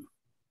one.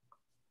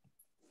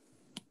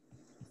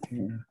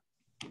 Here.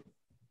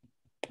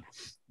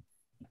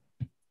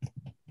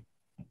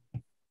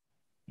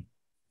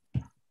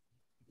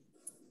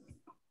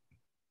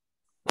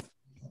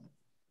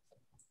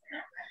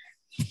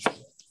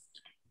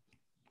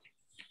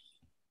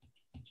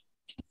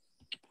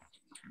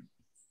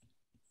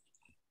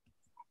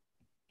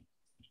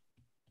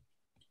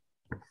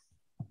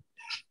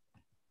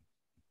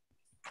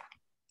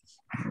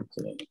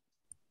 Okay.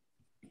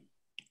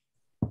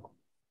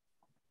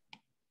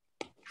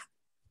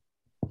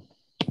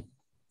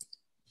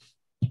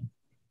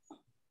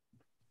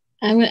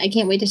 I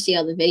can't wait to see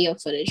all the video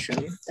footage from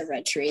the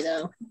red tree,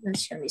 though.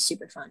 That's gonna be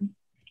super fun.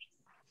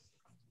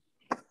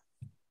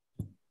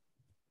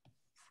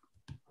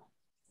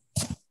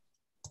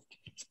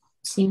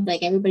 Seems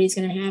like everybody's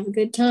gonna have a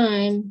good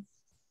time.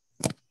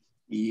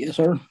 Yes,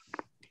 sir.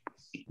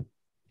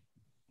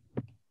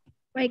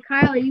 Wait,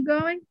 Kyle, are you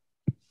going?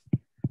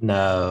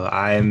 No,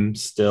 I'm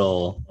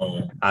still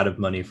out of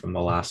money from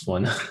the last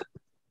one.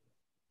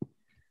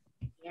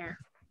 Yeah,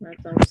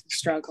 that's always the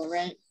struggle,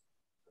 right?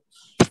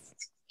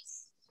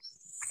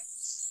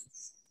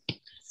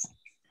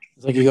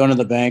 It's like you go into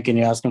the bank and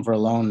you ask them for a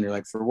loan. And you're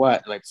like, for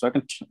what? Like, so I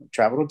can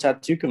travel to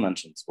tattoo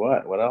conventions.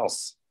 What? What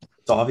else?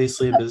 It's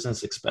obviously a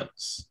business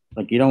expense.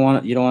 Like, you don't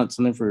want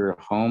something for your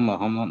home, a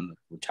home loan,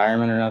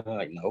 retirement or nothing.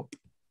 Like, nope.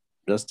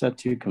 Just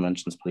tattoo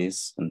conventions,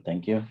 please, and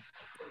thank you.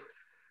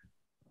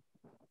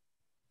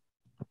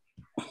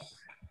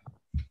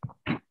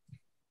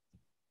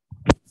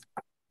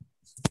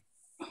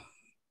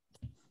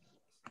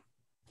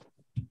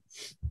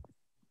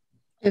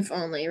 If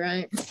only,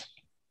 right?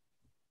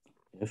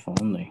 If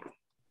only.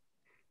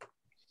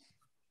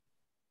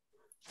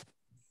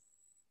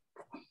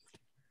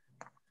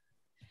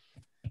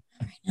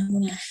 I'm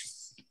gonna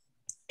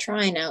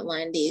try and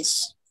outline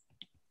these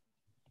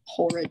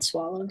horrid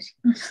swallows.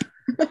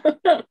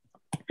 Do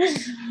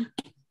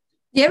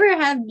you ever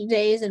have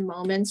days and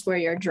moments where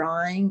you're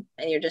drawing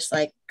and you're just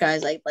like,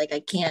 guys, like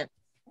I can't,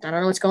 I don't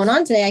know what's going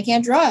on today. I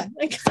can't draw.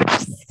 Like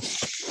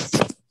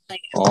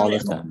All the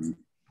time.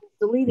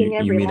 Deleting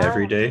every You mean line.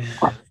 every day?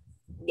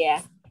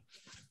 Yeah.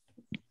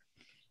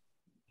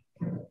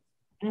 I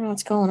don't know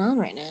what's going on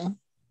right now.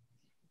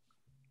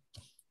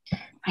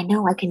 I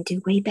know I can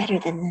do way better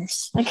than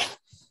this. Like,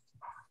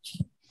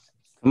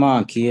 come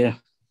on, Kia.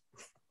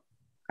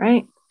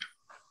 Right?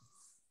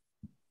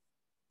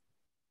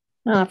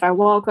 I don't know if I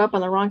woke up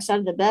on the wrong side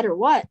of the bed or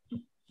what.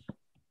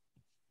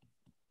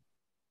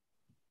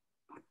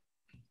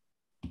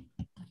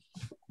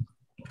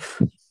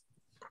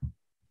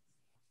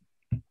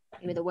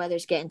 Maybe the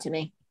weather's getting to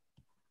me.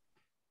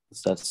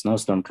 It's that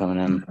snowstorm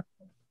coming in.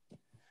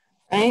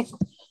 Right?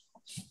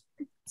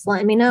 It's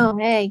letting me know,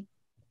 hey,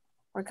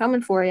 we're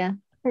coming for you.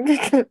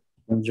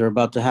 Things are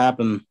about to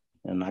happen.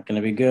 They're not going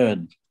to be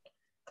good.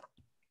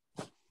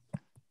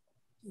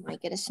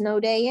 Might get a snow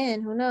day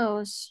in. Who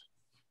knows?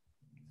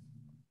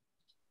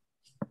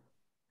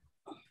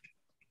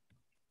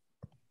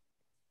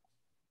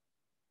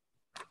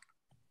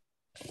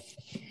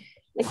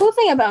 The cool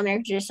thing about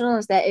American Traditional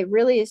is that it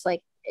really is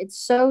like, it's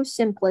so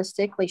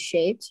simplistically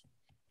shaped.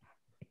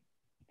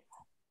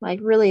 Like,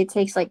 really, it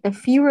takes like the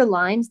fewer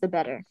lines, the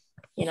better,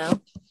 you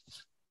know?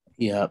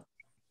 Yeah.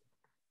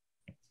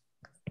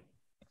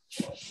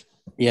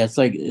 Yeah, it's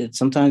like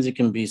sometimes it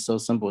can be so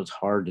simple, it's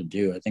hard to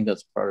do. I think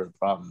that's part of the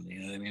problem. You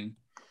know what I mean?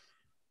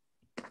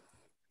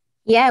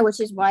 Yeah, which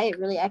is why it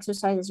really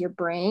exercises your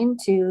brain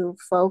to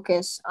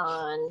focus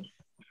on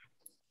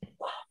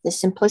the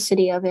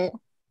simplicity of it.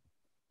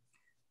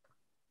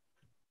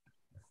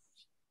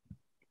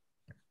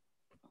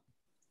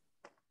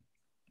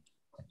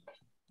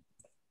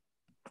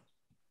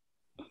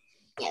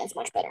 Yeah, it's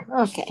much better.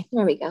 Okay,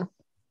 there we go.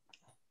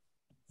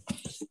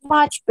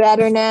 Much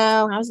better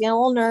now. I was getting a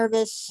little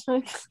nervous.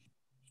 I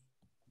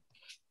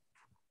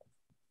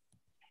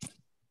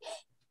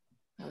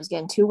was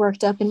getting too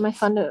worked up in my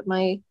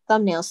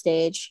thumbnail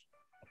stage.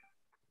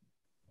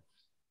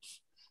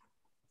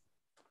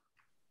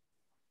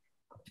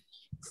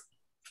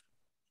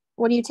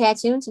 What are you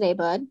tattooing today,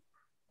 bud?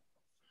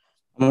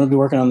 I'm gonna be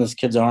working on this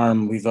kid's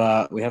arm. We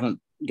haven't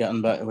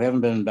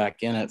been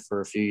back in it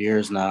for a few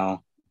years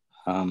now.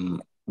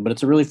 But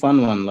it's a really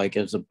fun one. Like,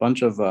 it's a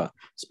bunch of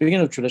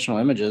speaking of traditional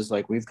images,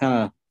 like we've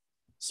kind of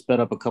sped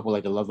up a couple,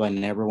 like the Love Thy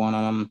Neighbor one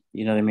on them.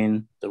 You know what I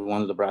mean? The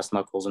one with the brass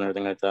knuckles and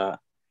everything like that.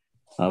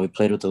 We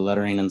played with the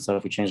lettering and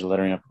stuff. We changed the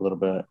lettering up a little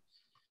bit.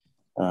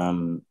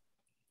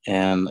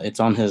 And it's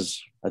on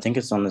I think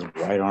it's on his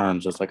right arm.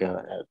 So it's like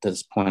at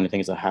this point, I think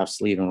it's a half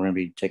sleeve, and we're gonna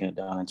be taking it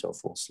down into a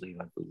full sleeve.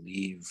 I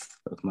believe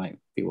that might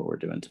be what we're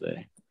doing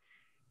today.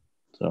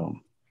 So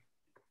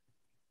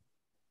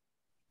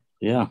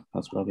yeah,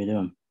 that's what I'll be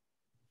doing.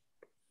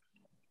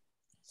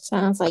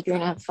 Sounds like you're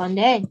gonna have a fun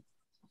day.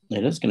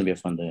 It is gonna be a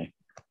fun day.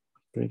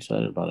 Pretty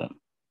excited about it.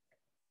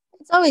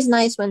 It's always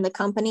nice when the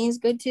company is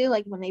good too,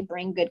 like when they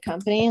bring good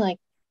company, like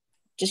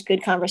just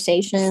good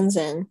conversations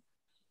and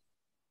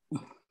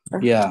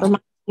Yeah.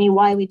 remind me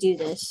why we do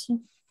this.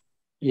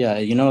 Yeah,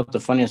 you know what the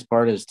funniest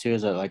part is too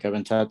is that like I've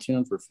been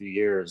tattooing for a few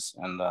years,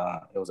 and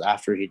it was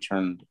after he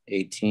turned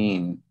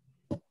 18,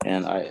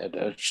 and I had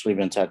actually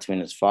been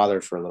tattooing his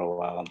father for a little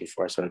while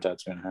before I started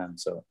tattooing him.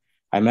 So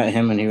I met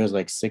him when he was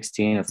like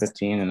 16 or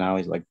 15, and now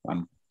he's like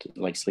I'm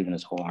like sleeving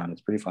his whole arm.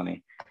 It's pretty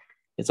funny.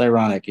 It's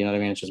ironic, you know what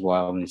I mean? It's just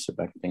wild when you sit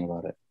back and think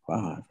about it.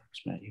 Wow, I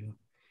first met you.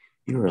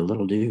 You were a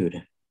little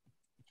dude.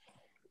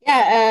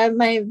 Yeah,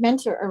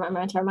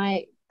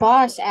 my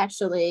boss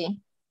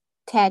actually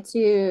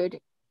tattooed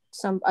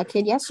a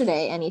kid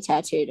yesterday, and he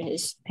tattooed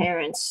his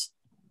parents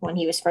when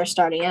he was first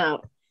starting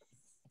out,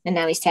 and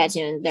now he's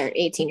tattooing their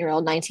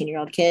 18-year-old,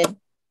 19-year-old kid,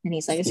 and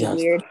he's like, "This is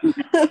weird."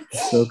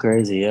 It's so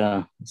crazy,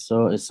 yeah.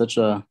 So it's such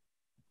a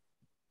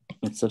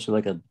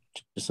like a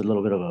just a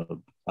little bit of a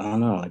I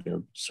don't know, like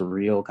a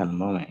surreal kind of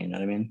moment. You know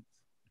what I mean?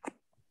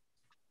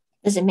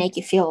 Does it make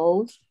you feel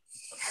old?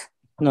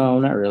 No,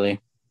 not really.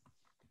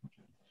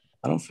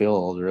 I don't feel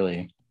old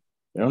really.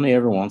 Only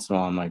every once in a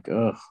while I'm like,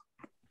 ugh,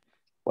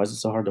 why is it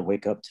so hard to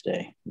wake up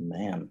today,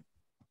 man?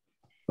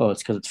 Oh,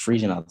 it's because it's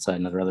freezing outside,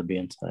 and I'd rather be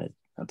inside.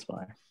 That's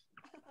why.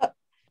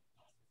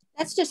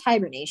 That's just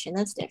hibernation.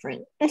 That's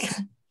different.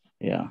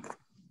 Yeah.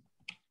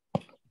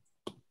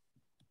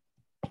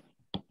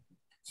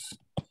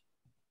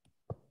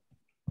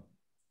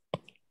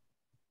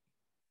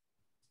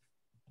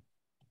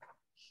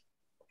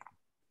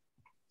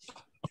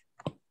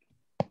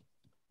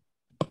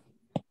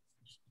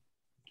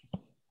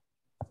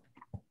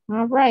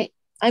 All right.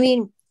 I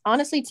mean,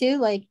 honestly, too,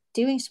 like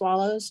doing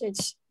swallows,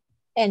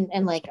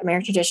 and like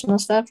American traditional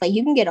stuff, like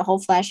you can get a whole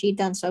flash sheet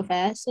done so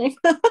fast.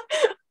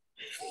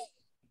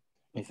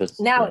 If it's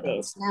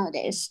Nowadays,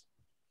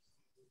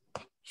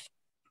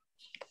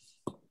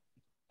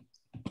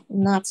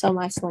 not so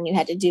much when you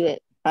had to do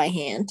it by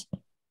hand.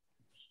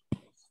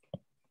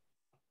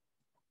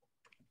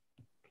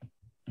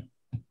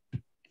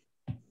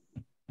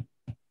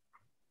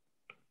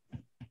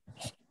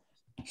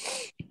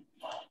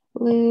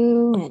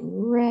 Blue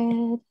and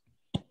red.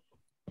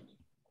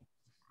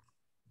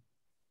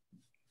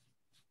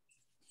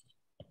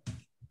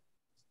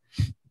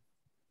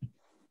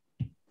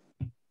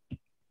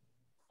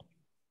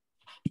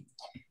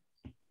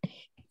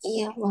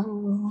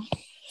 Yellow.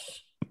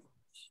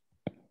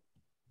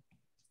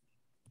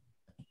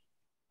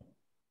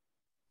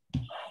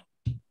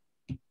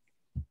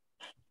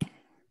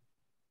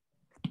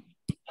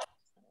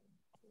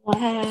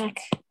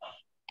 Black.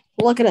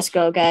 Look at us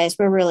go, guys.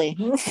 We're really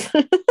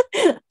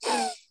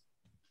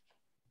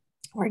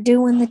we're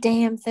doing the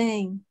damn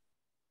thing.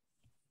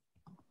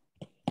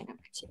 I'm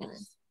actually gonna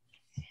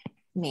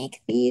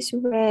make these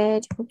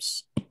red.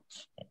 Oops.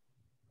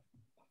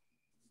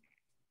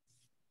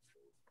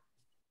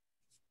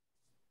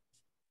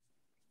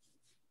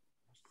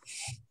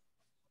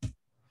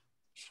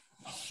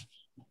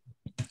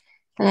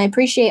 And I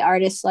appreciate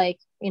artists like,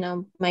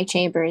 Mike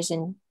Chambers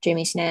and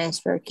Jimmy Snaz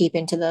for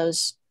keeping to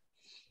those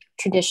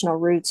traditional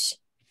roots.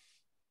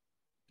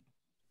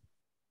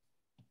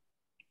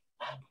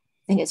 I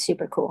think it's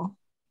super cool.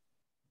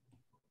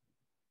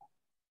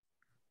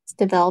 It's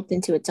developed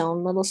into its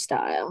own little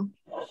style.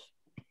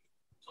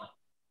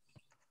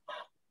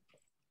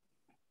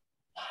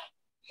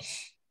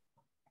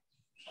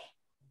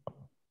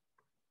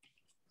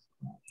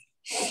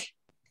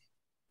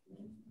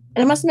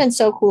 And it must have been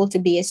so cool to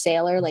be a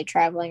sailor, like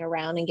traveling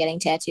around and getting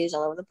tattoos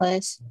all over the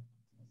place.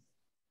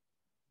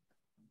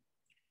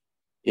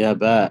 Yeah, I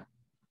bet.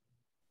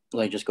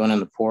 Like just going in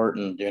the port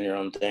and doing your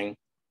own thing.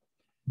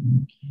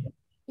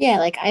 Yeah,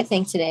 like I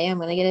think today I'm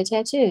gonna get a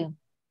tattoo.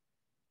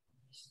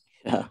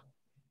 Yeah.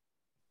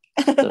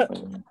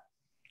 Definitely.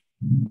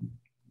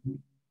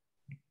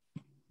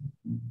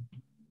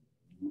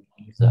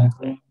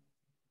 Exactly.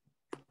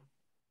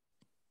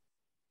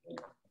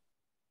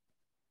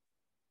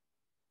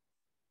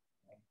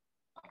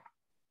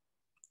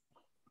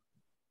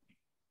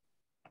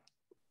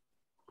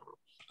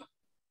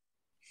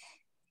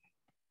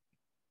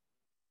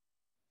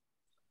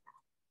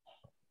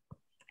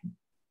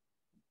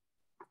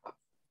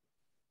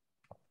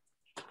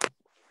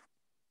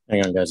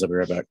 Hang on, guys. I'll be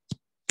right back.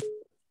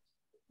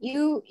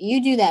 You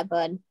do that,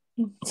 bud.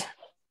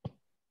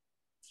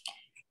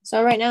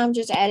 So right now I'm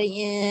just adding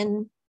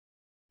in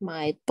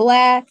my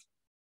black,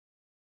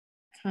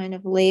 kind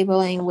of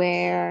labeling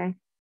where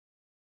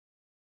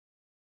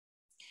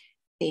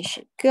they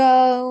should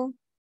go.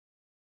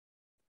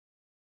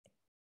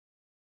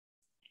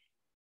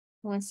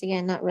 Once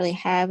again, not really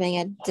having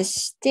a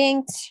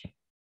distinct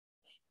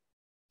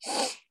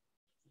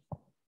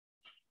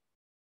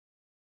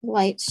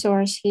light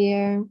source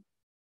here.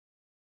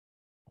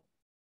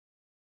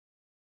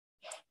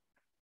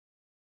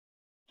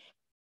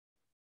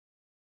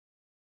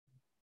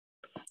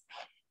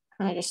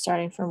 Kind of just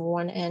starting from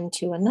one end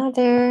to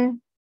another.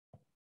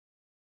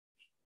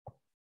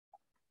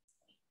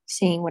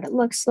 Seeing what it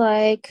looks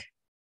like.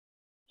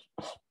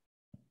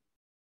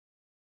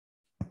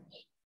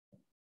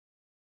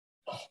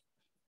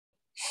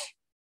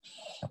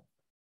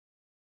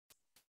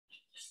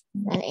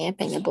 And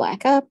amping the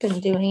black up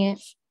and doing it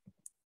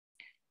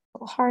a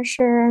little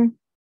harsher.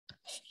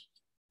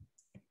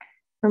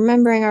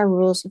 Remembering our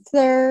rules of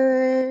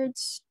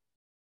thirds.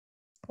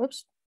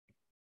 Whoops.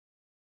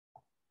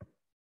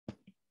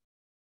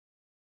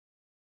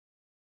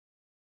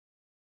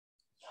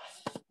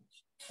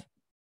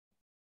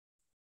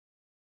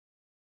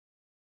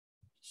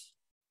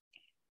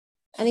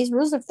 And these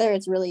rules of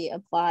thirds really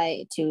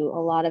apply to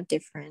a lot of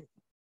different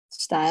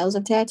styles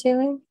of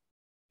tattooing,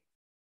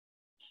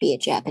 be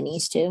it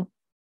Japanese too.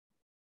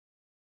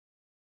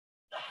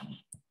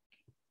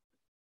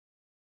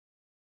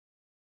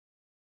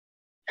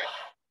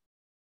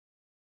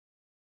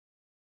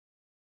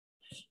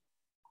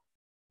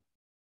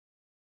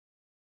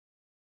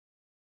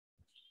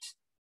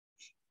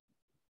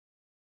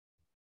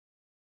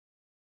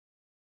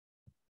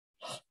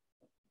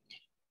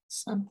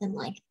 Something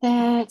like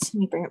that. Let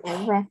me bring up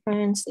my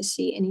reference to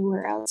see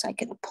anywhere else I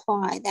could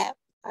apply that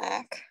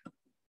black.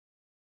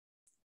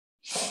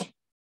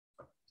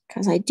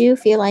 Because I do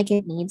feel like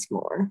it needs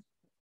more.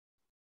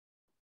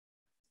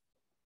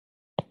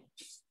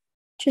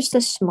 Just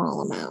a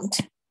small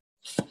amount.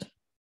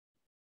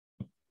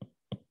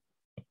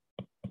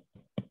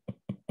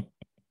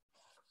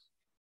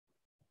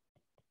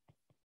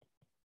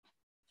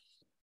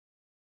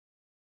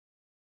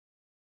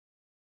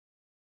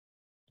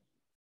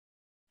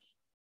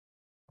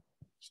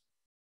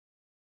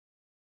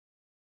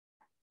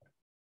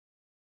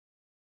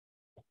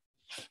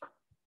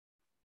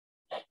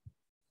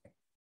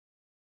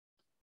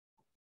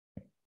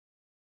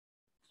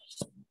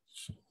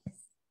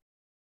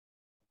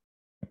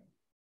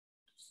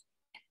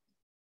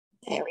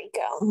 There we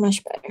go,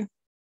 much better.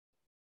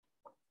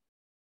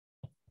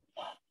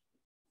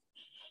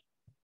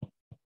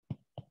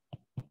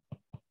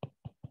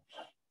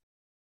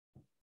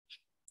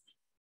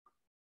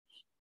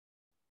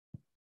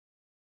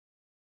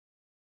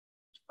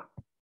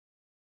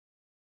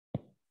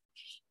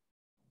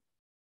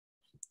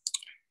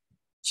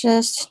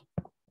 Just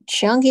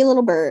chunky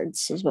little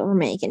birds is what we're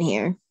making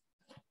here.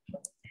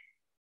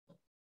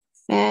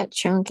 Fat,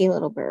 chunky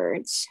little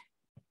birds.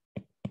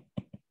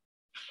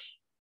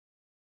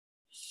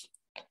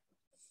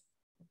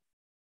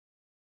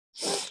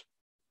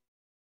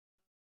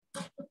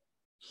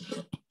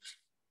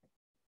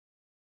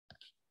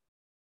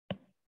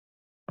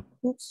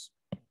 Oops.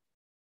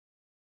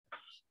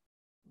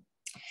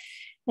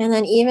 And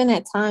then even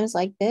at times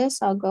like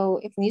this, I'll go,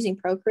 if I'm using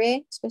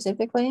Procreate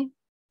specifically,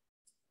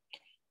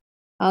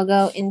 I'll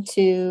go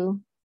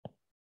into,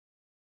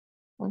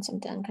 once I'm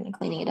done kind of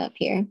cleaning it up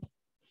here,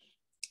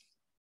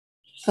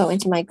 go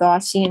into my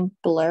Gaussian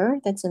blur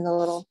that's in the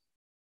little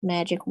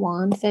magic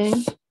wand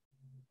thing.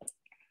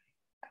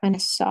 Kind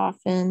of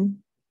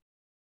soften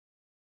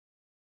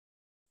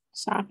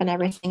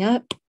everything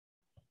up.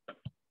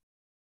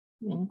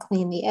 And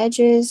clean the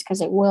edges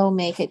because it will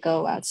make it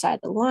go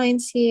outside the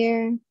lines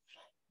here.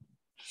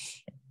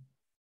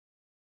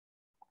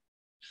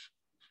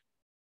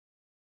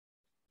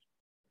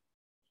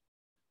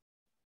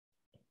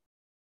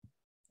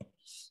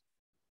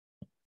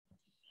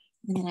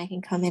 And then I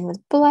can come in with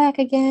black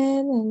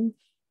again and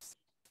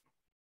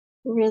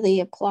really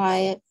apply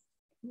it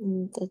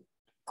in the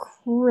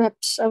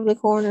crypts of the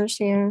corners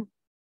here.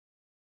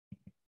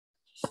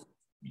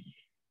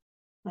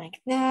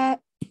 Like that.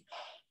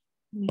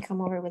 We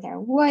come over with our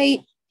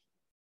white.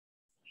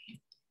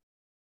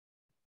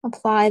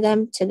 Apply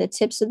them to the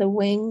tips of the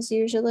wings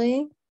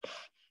usually.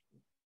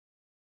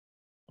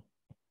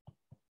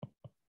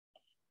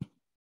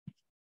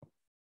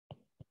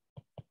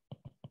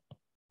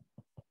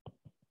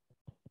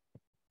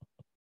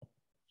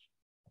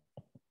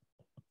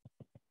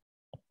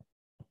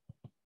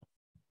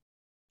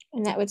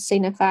 And that would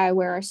signify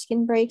where our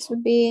skin breaks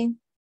would be.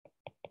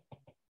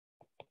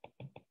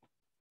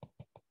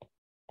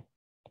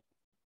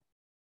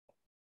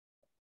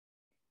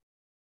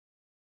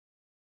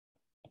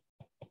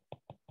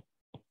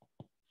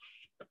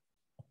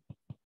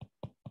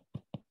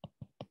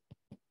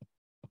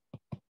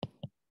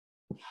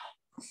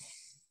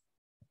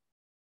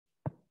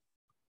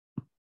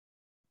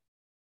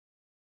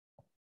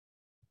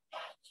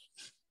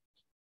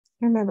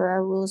 Remember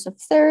our rules of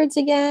thirds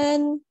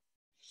again.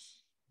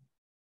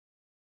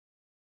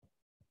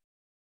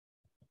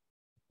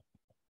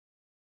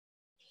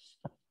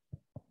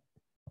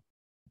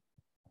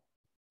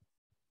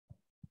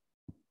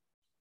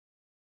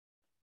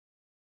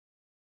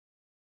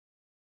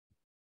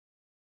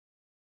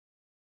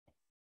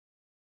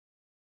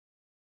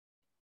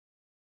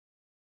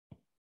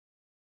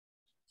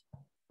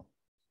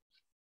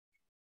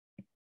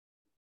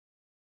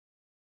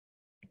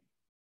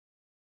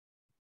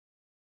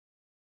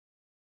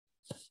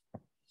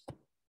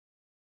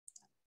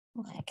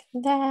 Like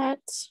that.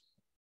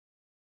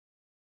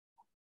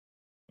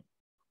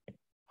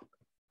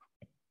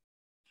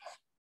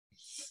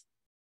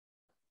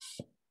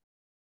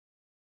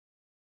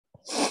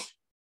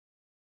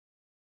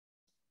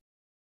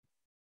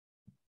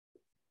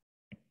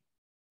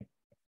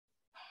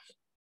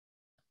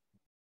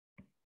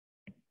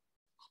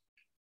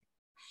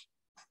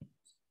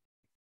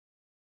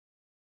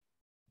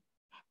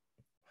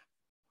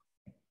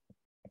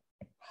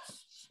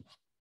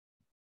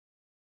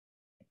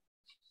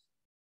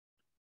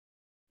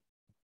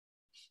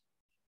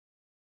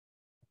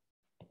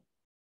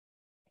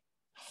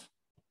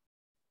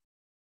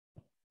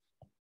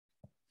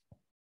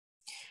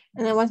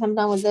 And then once I'm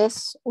done with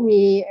this,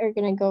 we are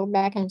going to go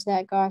back into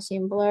that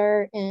Gaussian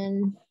blur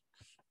and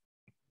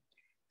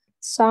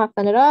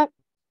soften it up.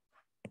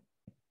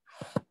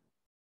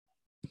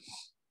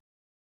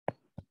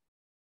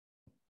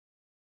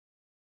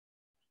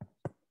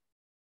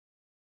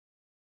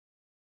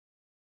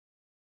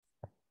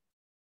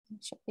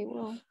 Actually,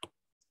 we'll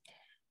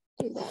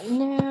do that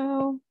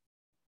now.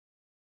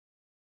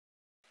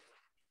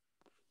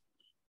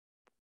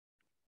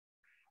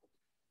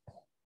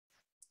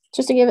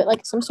 Just to give it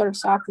like some sort of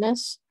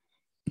softness.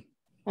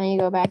 And you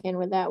go back in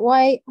with that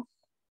white.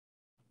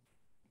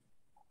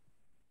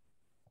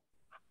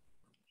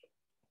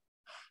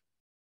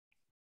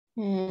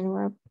 And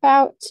we're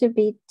about to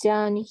be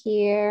done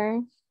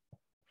here.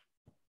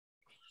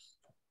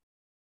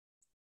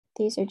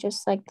 These are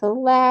just like the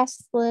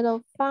last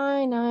little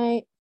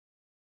finite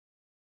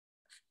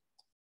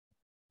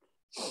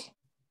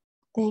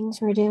things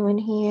we're doing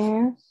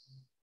here.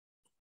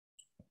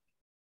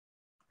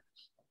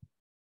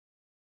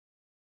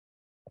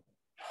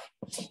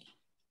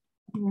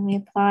 And then we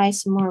apply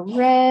some more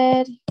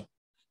red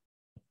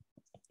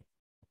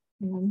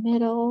in the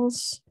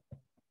middles.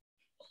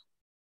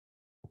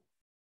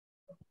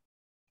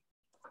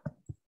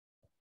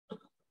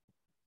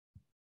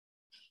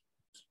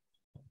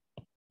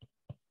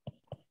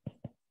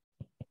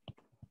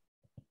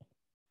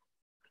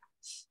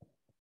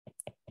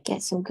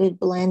 Get some good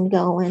blend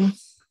going.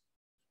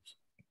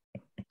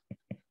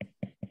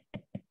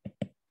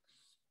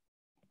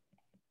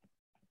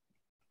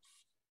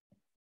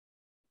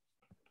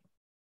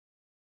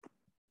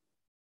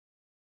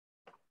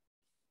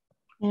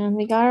 And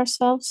we got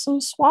ourselves some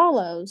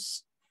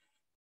swallows.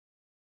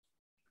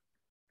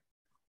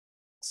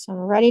 Some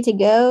ready to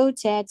go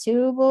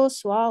tattooable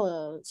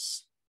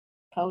swallows.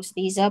 Post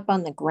these up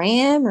on the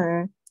gram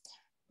or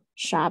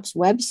shop's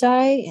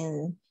website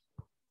and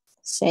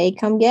say,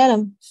 come get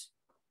them.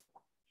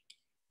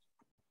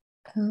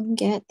 Come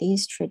get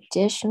these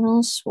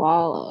traditional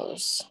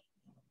swallows.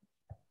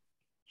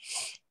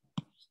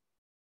 Of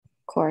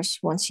course,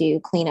 once you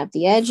clean up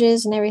the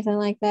edges and everything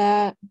like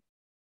that,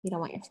 you don't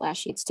want your flash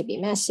sheets to be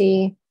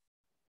messy.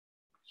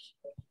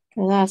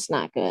 And that's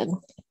not good.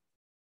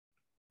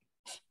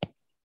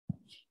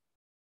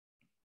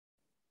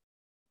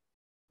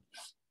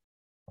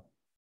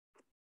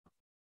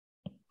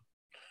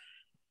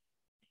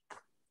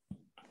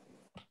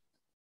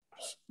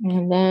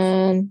 And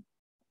then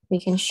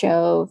we can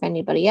show if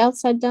anybody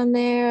else had done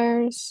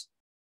theirs.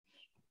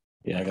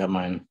 Yeah, I got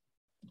mine.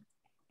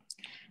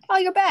 Oh,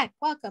 you're back.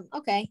 Welcome.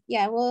 Okay.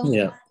 Yeah, well,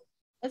 Yeah.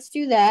 Let's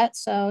do that.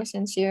 So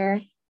since you're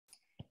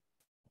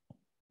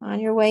on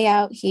your way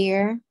out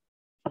here.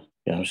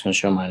 Yeah, I'm just going to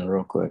show mine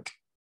real quick.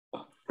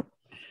 I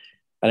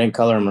didn't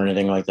color them or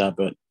anything like that,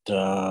 but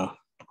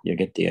you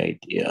get the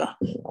idea.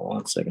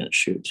 1 second,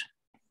 shoot.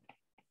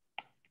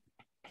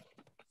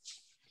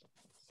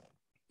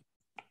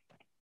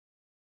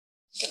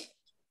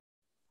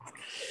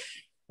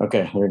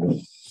 Okay, we're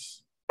good.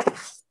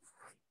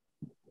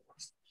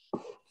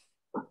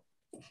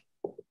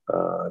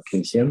 Can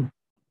you see them?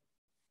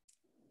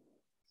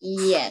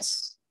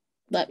 Yes.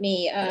 Let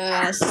me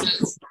Out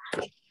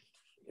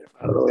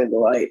of the way of the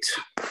light.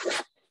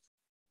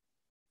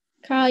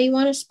 Kyle, you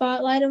want to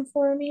spotlight them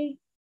for me?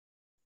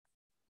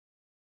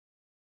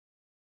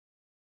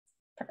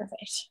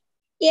 Perfect.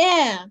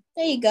 Yeah,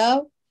 there you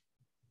go.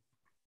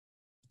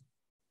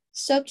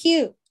 So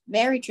cute.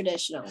 Very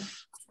traditional.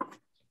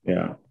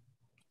 Yeah.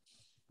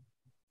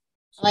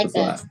 I like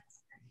that.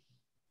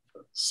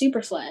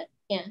 Super flat.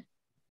 Yeah.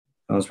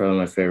 That was probably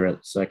my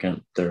favorite.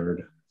 Second,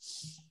 third.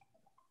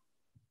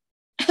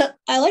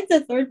 I like the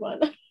third one.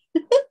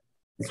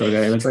 So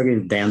it looks like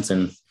he's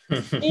dancing. Yeah.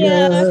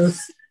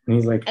 Yes. And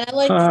he's like, and I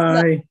like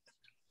hi.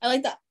 I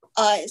like the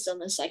eyes on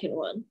the second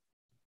one.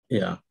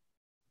 Yeah.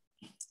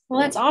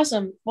 Well, that's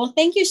awesome. Well,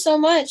 thank you so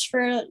much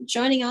for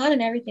joining on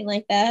and everything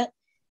like that.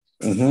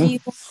 Mm-hmm. Do you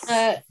want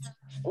to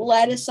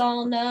let us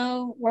all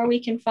know where we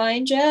can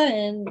find you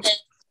and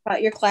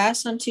about your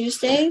class on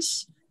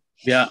Tuesdays?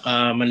 Yeah,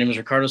 my name is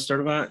Ricardo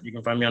Sturdivant. You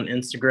can find me on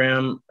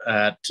Instagram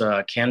at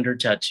Candor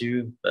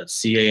Tattoo.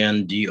 That's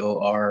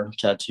CANDOR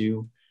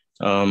Tattoo.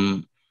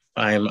 I'm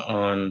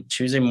on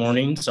Tuesday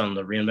mornings on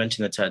the Reinventing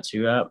the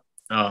Tattoo app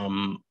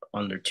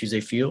under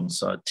Tuesday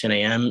Feels, 10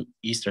 a.m.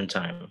 Eastern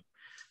Time.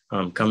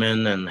 Come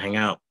in and hang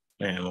out,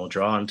 and we'll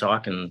draw and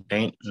talk and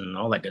paint and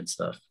all that good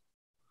stuff.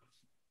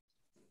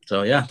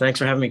 So, yeah, thanks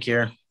for having me,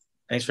 Kire.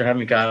 Thanks for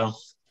having me, Kyle.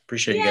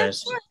 Appreciate you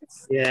guys.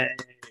 Yeah.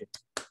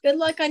 Good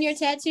luck on your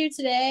tattoo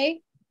today.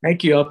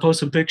 Thank you. I'll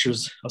post some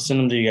pictures. I'll send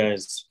them to you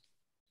guys.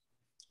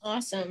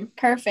 Awesome.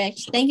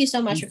 Perfect. Thank you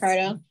so much,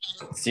 Ricardo.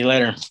 See you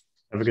later.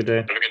 Have a good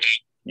day.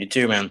 You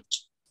too, man.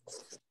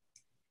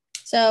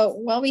 So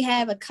while we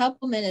have a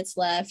couple minutes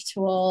left,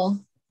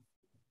 we'll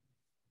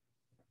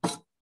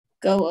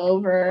go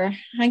over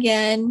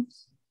again.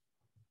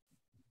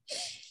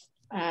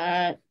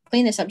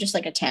 Clean this up just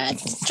like a tad,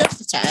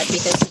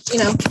 because, you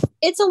know,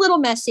 it's a little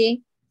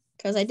messy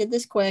because I did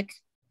this quick.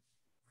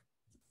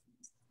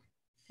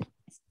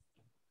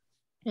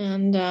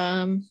 And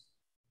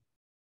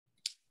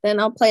Then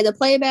I'll play the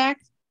playback.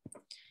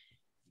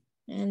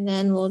 And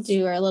then we'll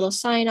do our little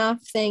sign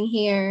off thing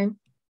here.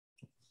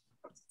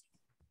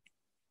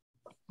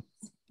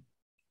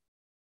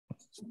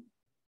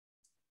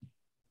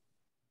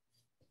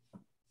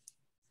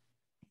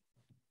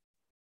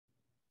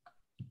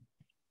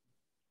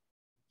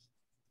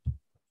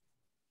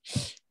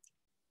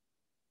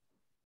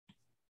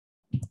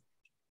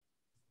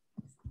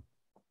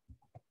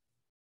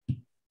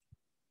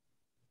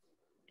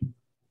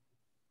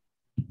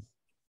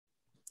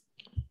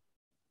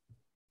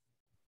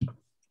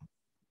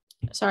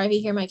 Sorry if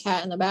you hear my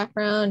cat in the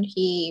background.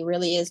 He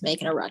really is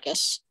making a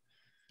ruckus.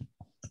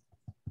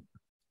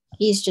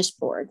 He's just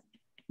bored.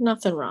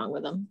 Nothing wrong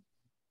with him.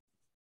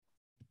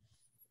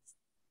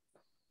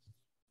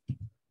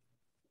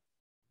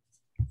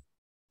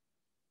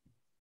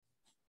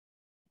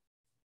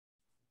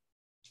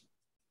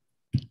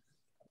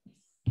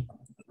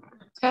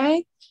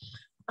 Okay.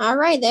 All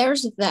right,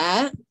 there's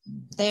that.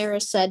 There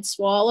is said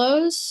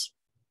swallows.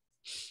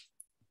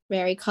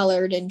 Very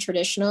colored and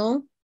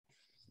traditional.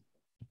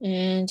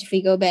 And if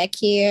we go back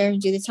here,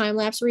 do the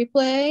time-lapse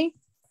replay.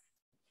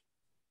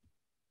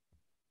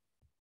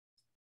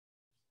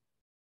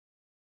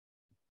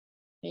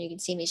 And you can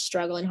see me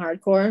struggling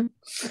hardcore.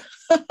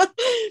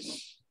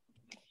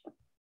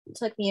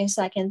 Took me a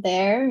second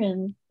there.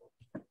 And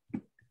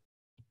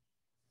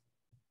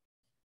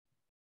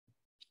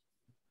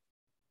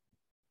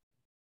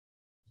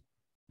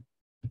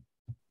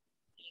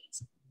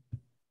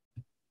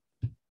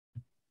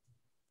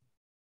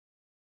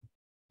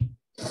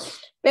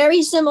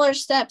very similar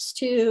steps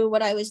to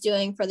what I was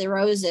doing for the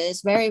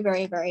roses. Very,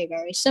 very, very,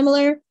 very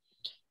similar.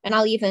 And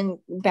I'll even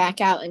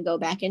back out and go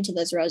back into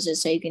those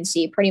roses so you can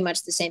see pretty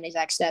much the same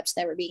exact steps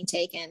that were being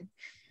taken.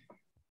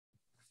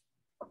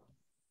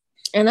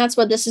 And that's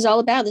what this is all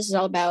about. This is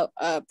all about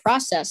a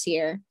process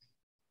here.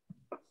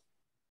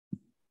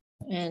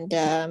 And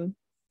it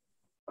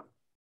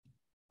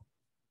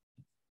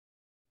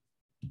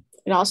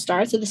all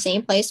starts at the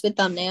same place with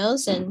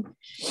thumbnails and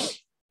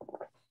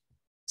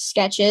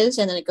sketches,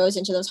 and then it goes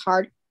into those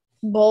hard,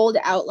 bold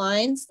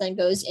outlines, then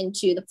goes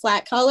into the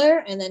flat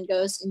color, and then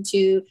goes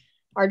into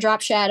our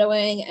drop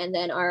shadowing, and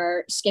then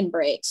our skin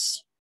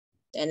breaks,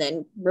 and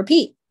then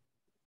repeat.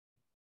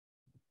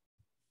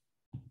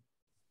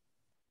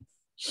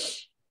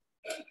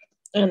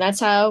 And that's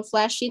how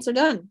flash sheets are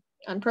done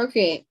on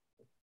Procreate.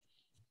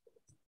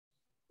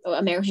 Oh,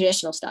 American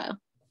traditional style.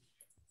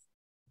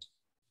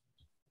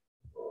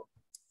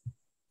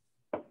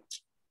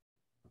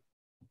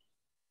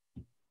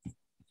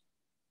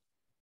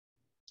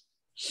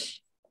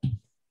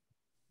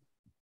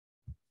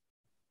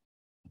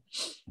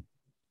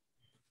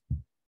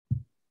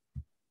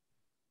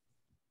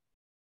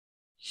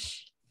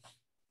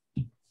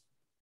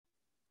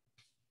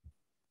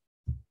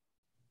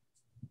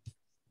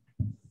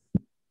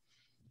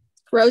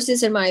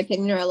 Roses, in my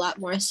opinion, are a lot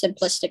more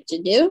simplistic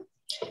to do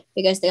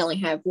because they only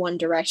have one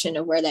direction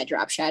of where that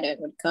drop shadow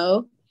would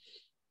go,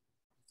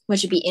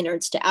 which would be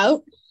innards to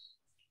out.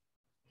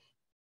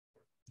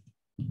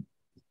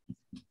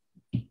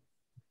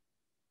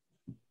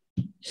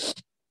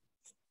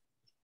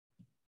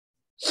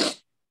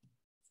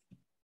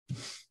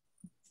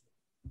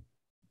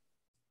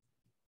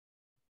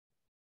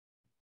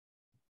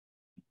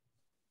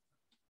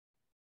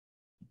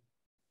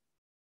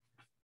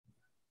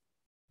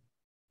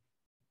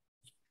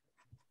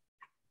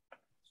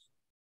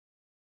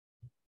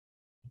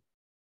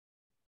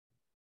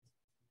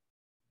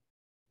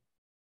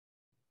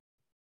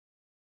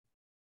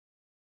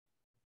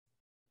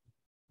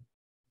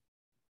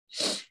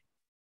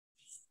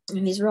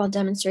 And these were all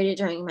demonstrated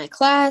during my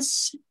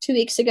class 2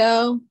 weeks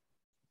ago,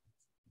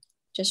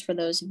 just for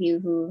those of you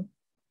who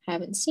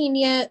haven't seen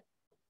yet.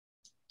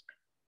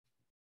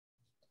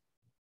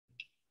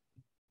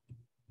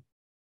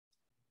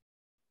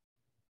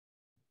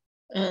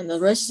 And the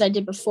roses I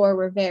did before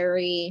were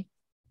very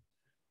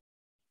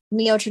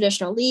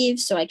neo-traditional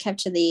leaves, so I kept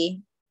to the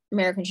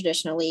American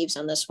traditional leaves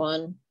on this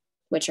one,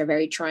 which are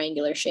very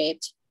triangular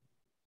shaped,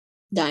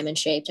 diamond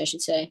shaped, I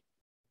should say.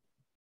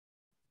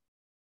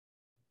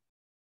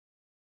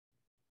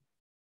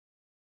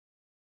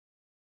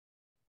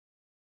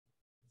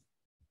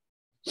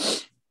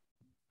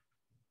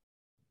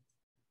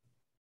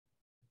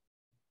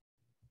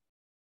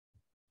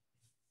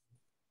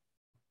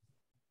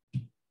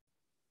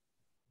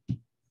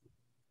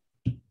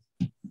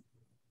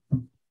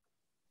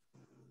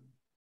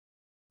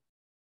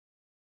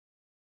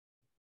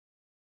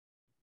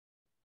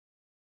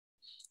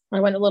 I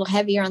went a little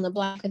heavier on the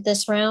black at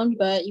this round,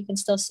 but you can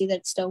still see that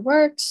it still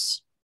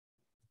works.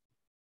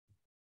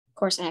 Of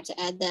course, I have to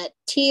add that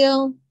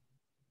teal.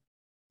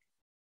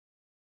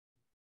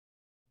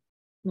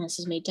 And this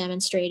is me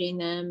demonstrating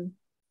them.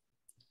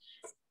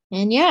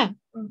 And yeah,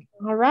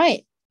 all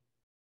right.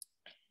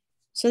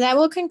 So that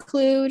will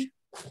conclude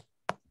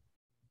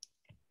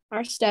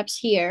our steps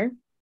here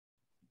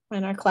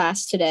in our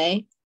class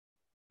today.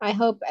 I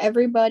hope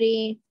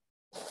everybody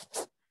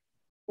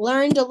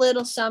learned a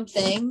little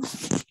something.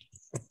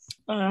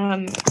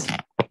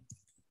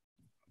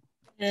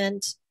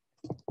 And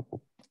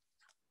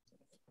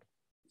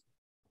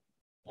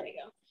there we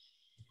go.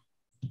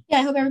 Yeah,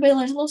 I hope everybody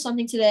learned a little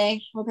something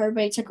today. Hope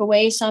everybody took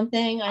away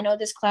something. I know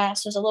this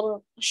class was a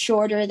little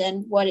shorter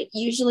than what it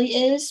usually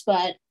is,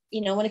 but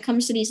when it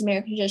comes to these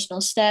American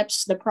traditional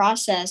steps, the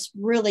process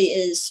really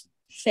is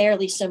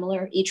fairly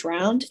similar each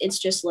round. It's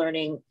just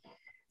learning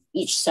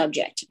each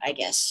subject, I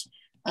guess.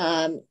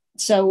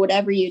 So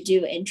whatever you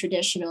do in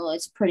traditional,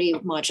 it's pretty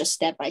much a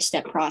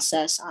step-by-step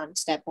process on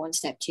step 1,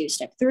 step 2,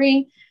 step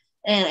 3.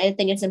 And I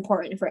think it's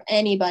important for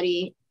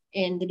anybody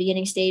in the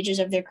beginning stages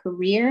of their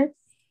career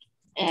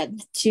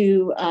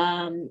to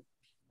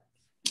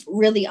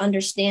really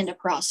understand a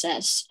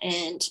process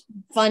and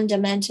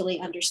fundamentally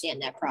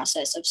understand that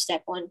process of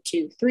step 1,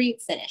 2, 3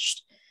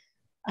 finished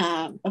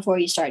before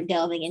you start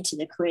delving into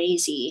the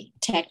crazy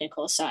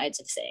technical sides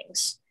of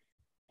things.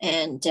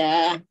 And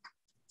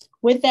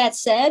with that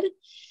said,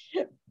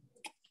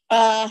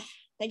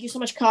 thank you so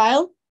much,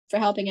 Kyle, for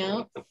helping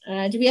out.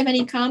 Do we have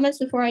any comments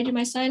before I do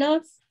my sign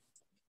off?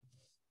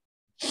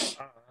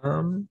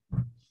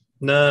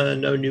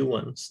 No new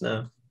ones.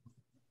 No.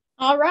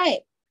 All right.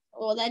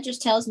 Well, that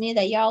just tells me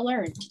that y'all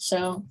learned.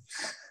 So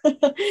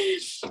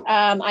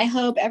I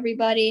hope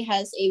everybody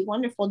has a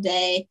wonderful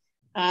day.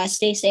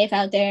 Stay safe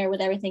out there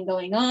with everything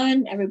going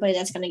on. Everybody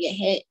that's going to get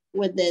hit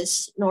with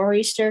this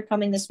nor'easter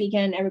coming this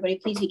weekend, everybody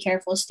please be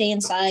careful. Stay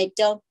inside.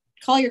 Don't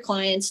call your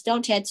clients.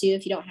 Don't tattoo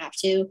if you don't have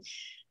to.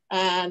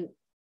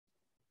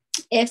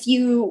 If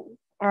you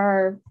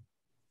are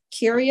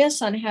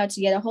curious on how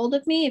to get a hold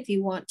of me, if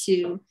you want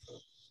to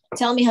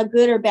tell me how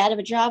good or bad of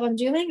a job I'm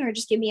doing, or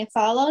just give me a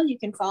follow, you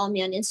can follow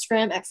me on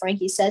Instagram at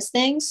Frankie Says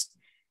Things.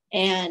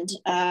 And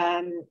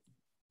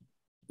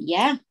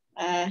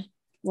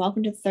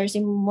welcome to Thursday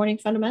Morning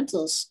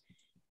Fundamentals.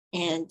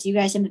 And you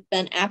guys have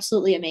been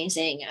absolutely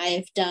amazing.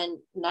 I've done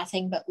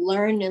nothing but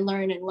learn and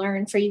learn and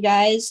learn for you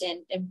guys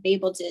and be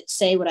able to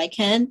say what I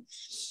can.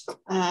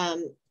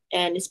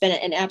 And it's been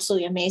an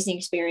absolutely amazing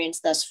experience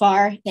thus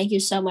far. Thank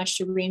you so much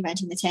to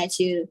Reinventing the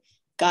Tattoo.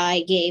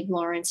 Guy, Gabe,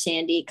 Lauren,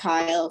 Sandy,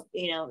 Kyle,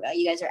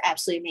 you guys are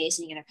absolutely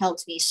amazing and have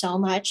helped me so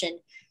much and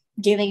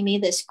giving me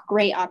this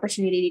great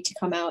opportunity to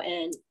come out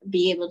and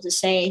be able to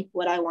say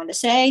what I want to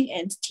say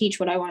and teach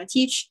what I want to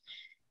teach.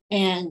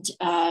 And,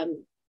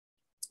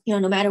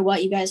 no matter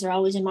what, you guys are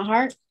always in my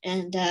heart.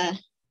 And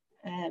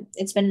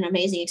it's been an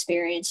amazing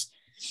experience.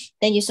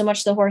 Thank you so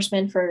much to the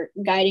Horsemen for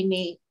guiding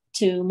me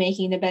to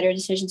making the better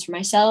decisions for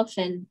myself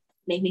and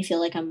make me feel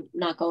like I'm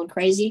not going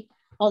crazy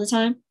all the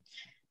time.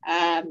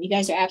 You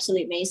guys are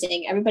absolutely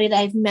amazing. Everybody that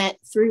I've met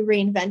through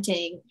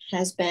Reinventing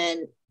has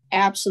been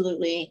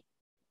absolutely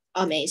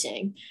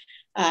amazing.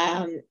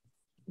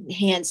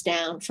 Hands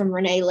down, from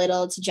Renee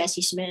Little to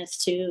Jesse Smith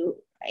to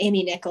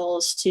Amy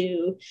Nichols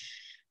to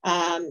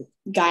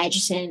Guy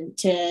Edgerton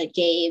to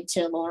Gabe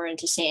to Lauren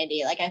to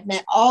Sandy. Like, I've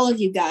met all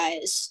of you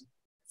guys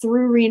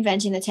through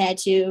Reinventing the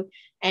Tattoo,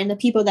 and the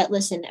people that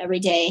listen every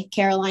day.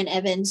 Caroline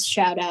Evans,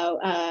 shout out.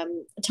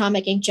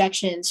 Atomic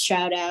Injections,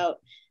 shout out.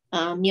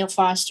 Neil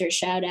Foster,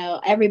 shout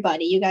out.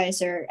 Everybody, you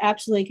guys are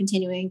absolutely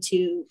continuing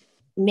to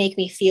make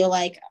me feel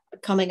like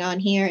coming on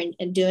here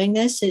and doing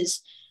this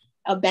is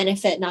a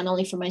benefit not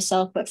only for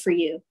myself but for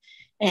you.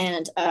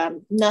 And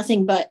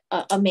nothing but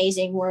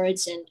amazing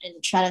words, and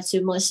shout out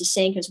to Melissa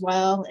Sink as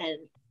well, and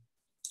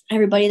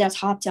everybody that's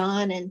hopped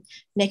on, and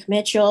Nick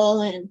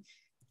Mitchell, and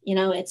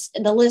it's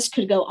the list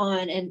could go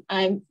on, and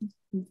I'm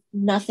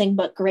nothing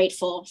but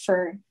grateful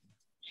for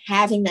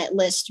having that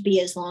list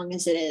be as long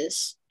as it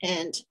is.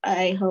 And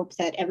I hope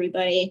that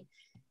everybody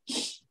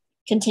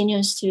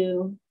continues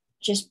to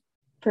just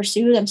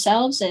pursue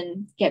themselves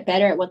and get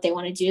better at what they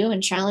want to do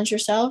and challenge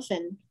yourself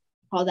and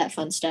all that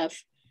fun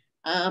stuff.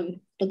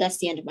 But that's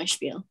the end of my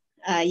spiel.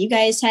 You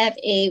guys have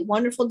a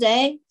wonderful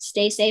day.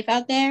 Stay safe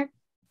out there,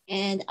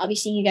 and I'll be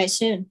seeing you guys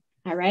soon.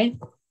 All right.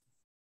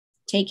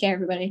 Take care,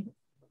 everybody.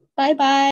 Bye-bye.